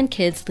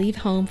grandkids leave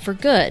home for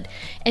good.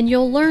 And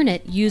you'll learn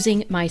it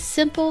using my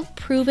simple,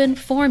 proven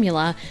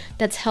formula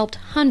that's helped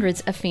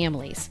hundreds of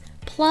families.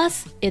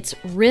 Plus, it's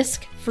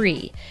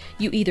risk-free.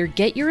 You either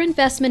get your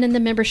investment in the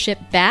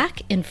membership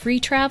back in free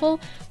travel,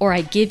 or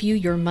I give you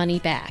your money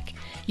back.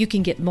 You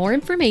can get more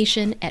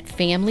information at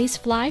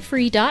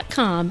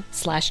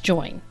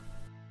familiesflyfree.com/join.